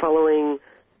is following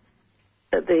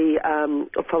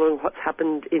what's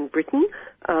happened in Britain,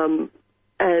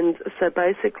 And so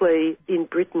basically in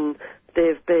Britain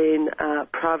they've been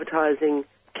privatising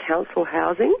council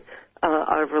housing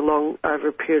over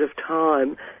a period of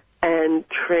time, and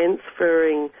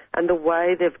transferring, and the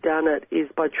way they've done it is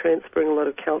by transferring a lot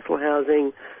of council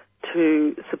housing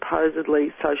to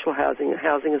supposedly social housing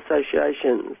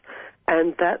associations.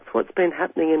 And that's what's been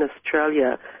happening in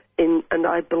Australia. And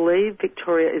I believe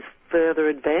Victoria is further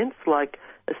advanced, like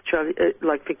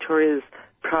Victoria's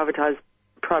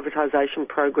privatisation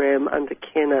program under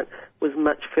Kennett was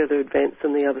much further advanced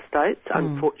than the other states,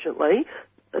 unfortunately.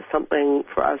 Something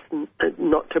for us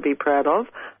not to be proud of.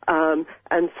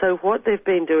 And so what they've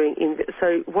been doing,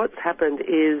 so what's happened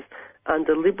is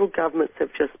under Liberal governments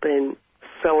they've just been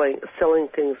selling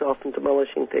things off and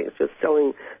demolishing things, just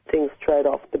selling things straight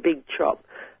off, the big chop.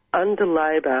 Under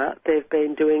Labor, they've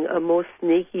been doing a more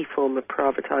sneaky form of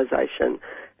privatisation.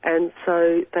 And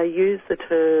so they use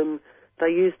terms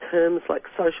like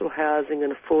social housing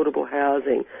and affordable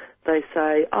housing. They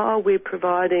say, we're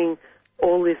providing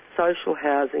all this social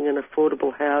housing and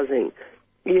affordable housing.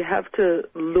 You have to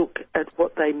look at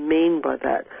what they mean by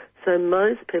that. So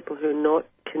most people who are not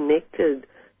connected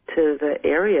to the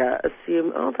area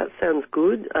assume, that sounds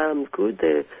good,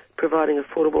 they're providing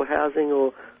affordable housing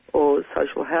or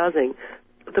social housing.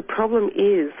 The problem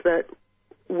is that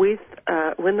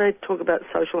when they talk about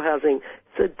social housing,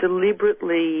 it's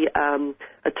deliberately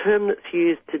a term that's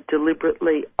used to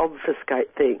deliberately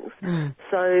obfuscate things.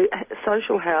 So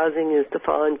social housing is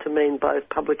defined to mean both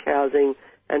public housing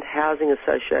and housing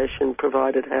association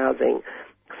provided housing.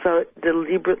 So it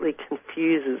deliberately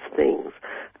confuses things.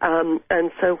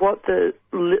 And so what the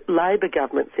Labor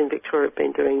governments in Victoria have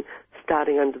been doing,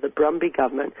 starting under the Brumby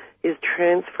government, is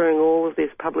transferring all of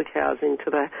this public housing to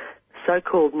the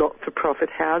so-called not-for-profit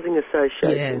housing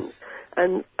associations. Yes.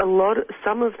 And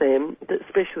some of them,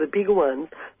 especially the bigger ones,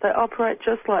 they operate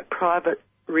just like private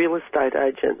real estate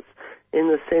agents in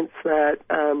the sense that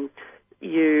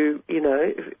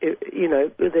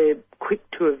they're quick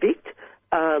to evict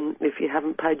if you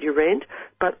haven't paid your rent,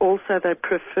 but also they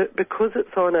prefer, because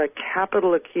it's on a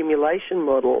capital accumulation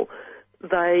model,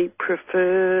 they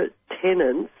prefer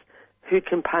tenants who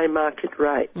can pay market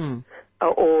rate.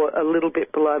 Or a little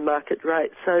bit below market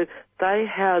rate. So they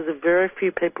house very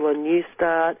few people on New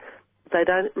Start. They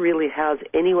don't really house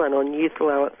anyone on youth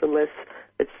allowance unless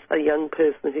it's a young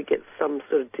person who gets some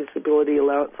sort of disability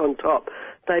allowance on top.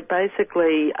 They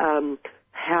basically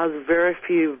house very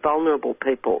few vulnerable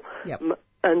people. Yep.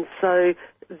 And so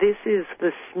this is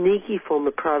the sneaky form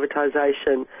of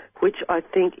privatisation, which I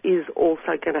think is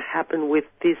also going to happen with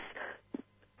this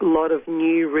lot of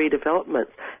new redevelopments.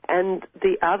 And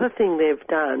the other thing they've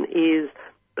done is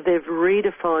they've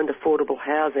redefined affordable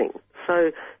housing.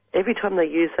 So every time they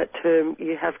use that term,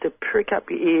 you have to prick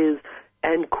up your ears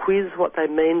and quiz what they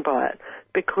mean by it,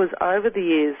 because over the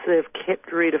years they've kept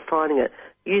redefining it.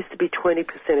 It used to be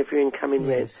 20% of your income in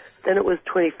rent. Then it was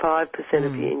 25%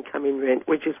 of your income in rent,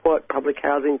 which is what public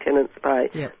housing tenants pay.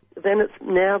 Yep. Then it's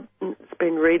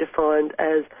been redefined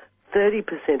as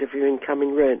 30% of your income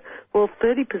in rent. Well,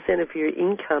 30% of your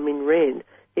income in rent,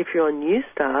 if you're on New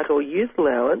Start or youth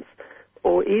allowance,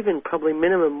 or even probably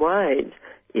minimum wage,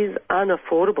 is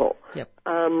unaffordable. Yep.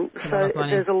 So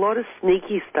there's a lot of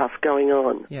sneaky stuff going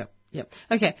on. Yep.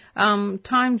 Okay.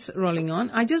 Time's rolling on.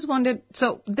 I just wondered,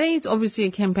 so there's obviously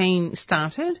a campaign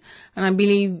started, and I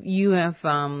believe you have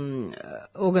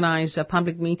organized a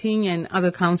public meeting, and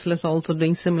other councillors are also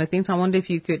doing similar things. I wonder if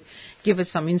you could give us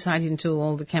some insight into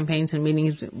all the campaigns and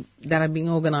meetings that are being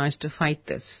organized to fight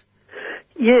this.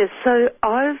 Yes, so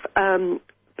I've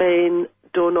been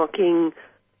door knocking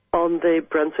on the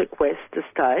Brunswick West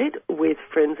estate with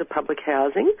Friends of Public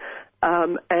Housing,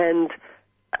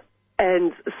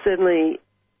 and certainly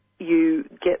you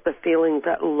get the feeling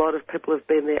that a lot of people have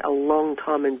been there a long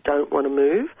time and don't want to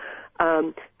move.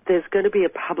 There's going to be a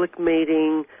public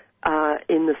meeting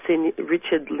in the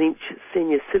Richard Lynch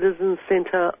Senior Citizens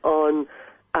Centre on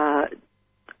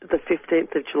the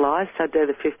 15th of July,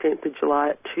 Saturday the 15th of July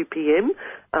at 2 p.m.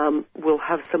 We'll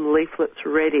have some leaflets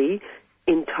ready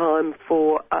in time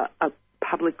for a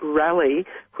public rally,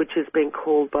 which has been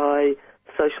called by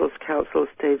Socialist Councillor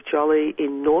Steve Jolly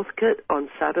in Northcote on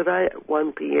Saturday at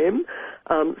 1 p.m.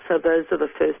 So those are the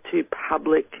first two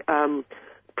public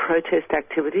protest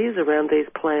activities around these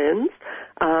plans.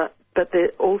 But there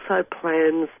are also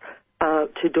plans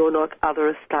to door knock other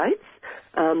estates.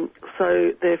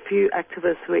 So there are a few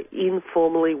activists who are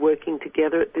informally working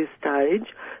together at this stage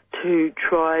to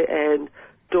try and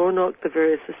door knock the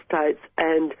various estates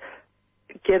and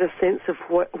get a sense of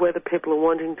whether people are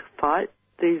wanting to fight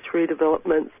these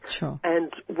redevelopments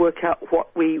and work out what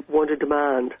we want to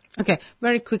demand. Okay,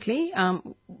 very quickly,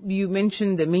 you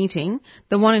mentioned the meeting.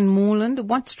 The one in Moreland,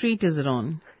 what street is it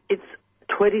on? It's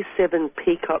 27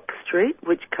 Peacock Street,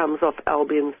 which comes off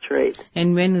Albion Street.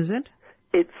 And when is it?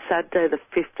 It's Saturday the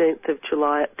 15th of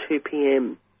July at 2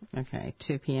 p.m. Okay,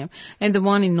 2 p.m. And the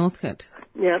one in Northcote?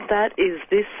 Now, that is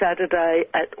this Saturday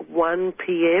at 1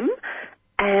 p.m.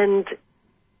 and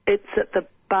it's at the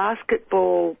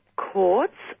basketball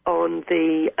courts on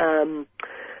the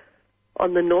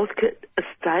Northcote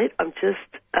estate. I'm just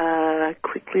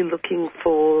quickly looking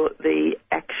for the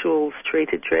actual street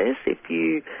address. If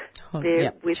you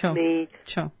bear with me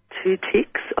 2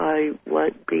 ticks, I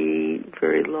won't be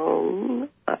very long.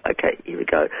 Okay, here we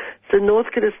go. So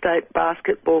Northcote Estate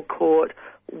Basketball Court,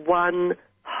 1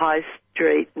 High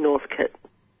Street, Northcote.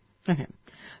 Okay.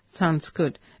 Sounds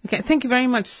good. Okay, thank you very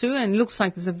much, Sue. And it looks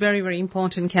like it's a very, very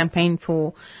important campaign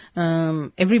for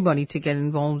everybody to get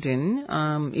involved in.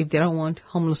 If they don't want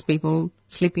homeless people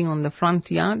sleeping on the front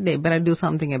yard, they better do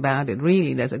something about it.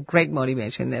 Really, there's a great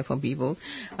motivation there for people,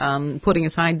 putting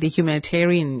aside the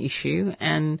humanitarian issue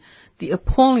and the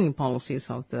appalling policies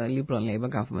of the Liberal and Labor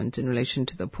government in relation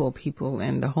to the poor people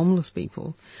and the homeless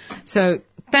people. So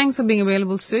thanks for being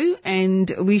available, Sue, and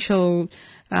we shall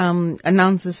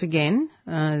announce this again,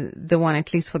 the one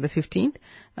at least for the 15th,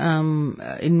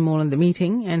 in Moreland, the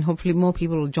meeting, and hopefully more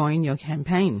people will join your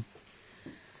campaign.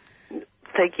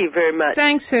 Thank you very much.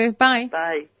 Thanks, Sue. Bye.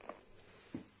 Bye.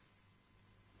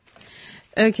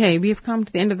 Okay, we have come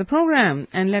to the end of the program,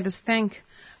 and let us thank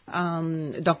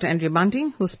Dr. Andrea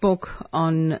Bunting, who spoke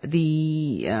on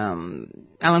the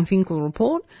Alan Finkel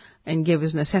report and gave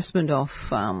us an assessment of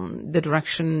the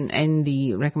direction and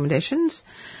the recommendations.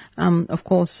 Of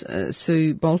course,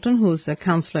 Sue Bolton, who's a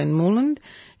councillor in Moreland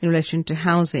in relation to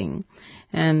housing.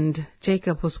 And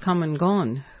Jacob, who's come and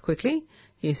gone quickly.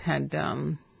 He's had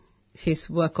his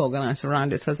work organised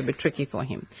around it, so it's a bit tricky for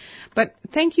him. But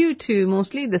thank you to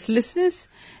mostly the listeners.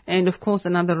 And, of course,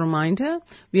 another reminder,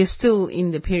 we are still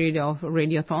in the period of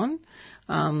Radiothon.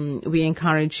 We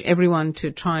encourage everyone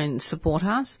to try and support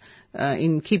us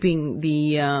in keeping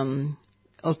the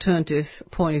alternative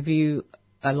point of view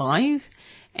alive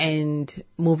and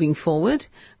moving forward.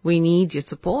 We need your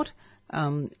support.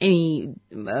 Any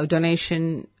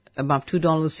donation above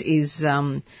 $2 is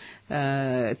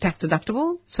tax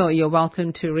deductible, so you're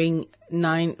welcome to ring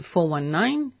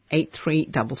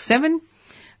 9419-8377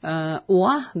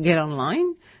 or get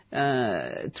online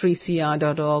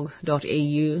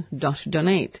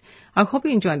 3cr.org.au.donate. I hope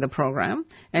you enjoyed the program,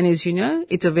 and as you know,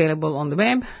 it's available on the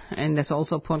web, and there's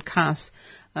also podcasts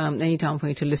anytime for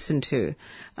you to listen to.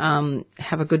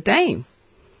 Have a good day.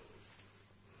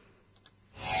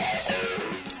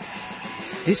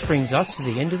 This brings us to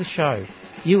the end of the show.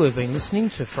 You have been listening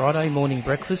to Friday Morning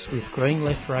Breakfast with Green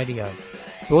Left Radio,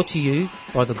 brought to you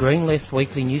by the Green Left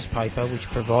Weekly newspaper, which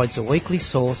provides a weekly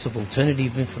source of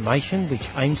alternative information which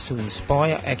aims to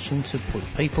inspire action to put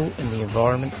people and the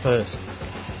environment first.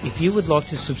 If you would like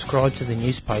to subscribe to the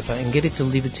newspaper and get it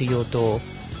delivered to your door,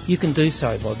 you can do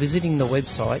so by visiting the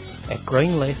website at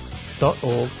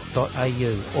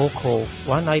greenleft.org.au or call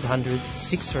 1800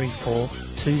 634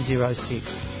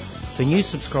 206. For new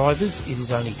subscribers, it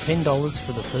is only $10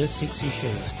 for the first 6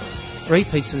 issues.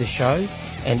 Repeats of the show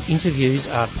and interviews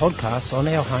are podcasts on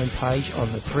our homepage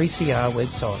on the 3CR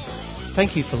website.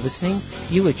 Thank you for listening.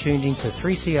 You are tuned into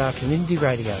 3CR Community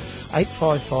Radio,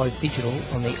 855 digital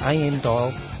on the AM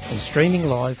dial and streaming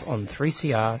live on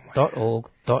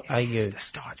 3cr.org.au.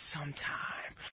 Start sometime.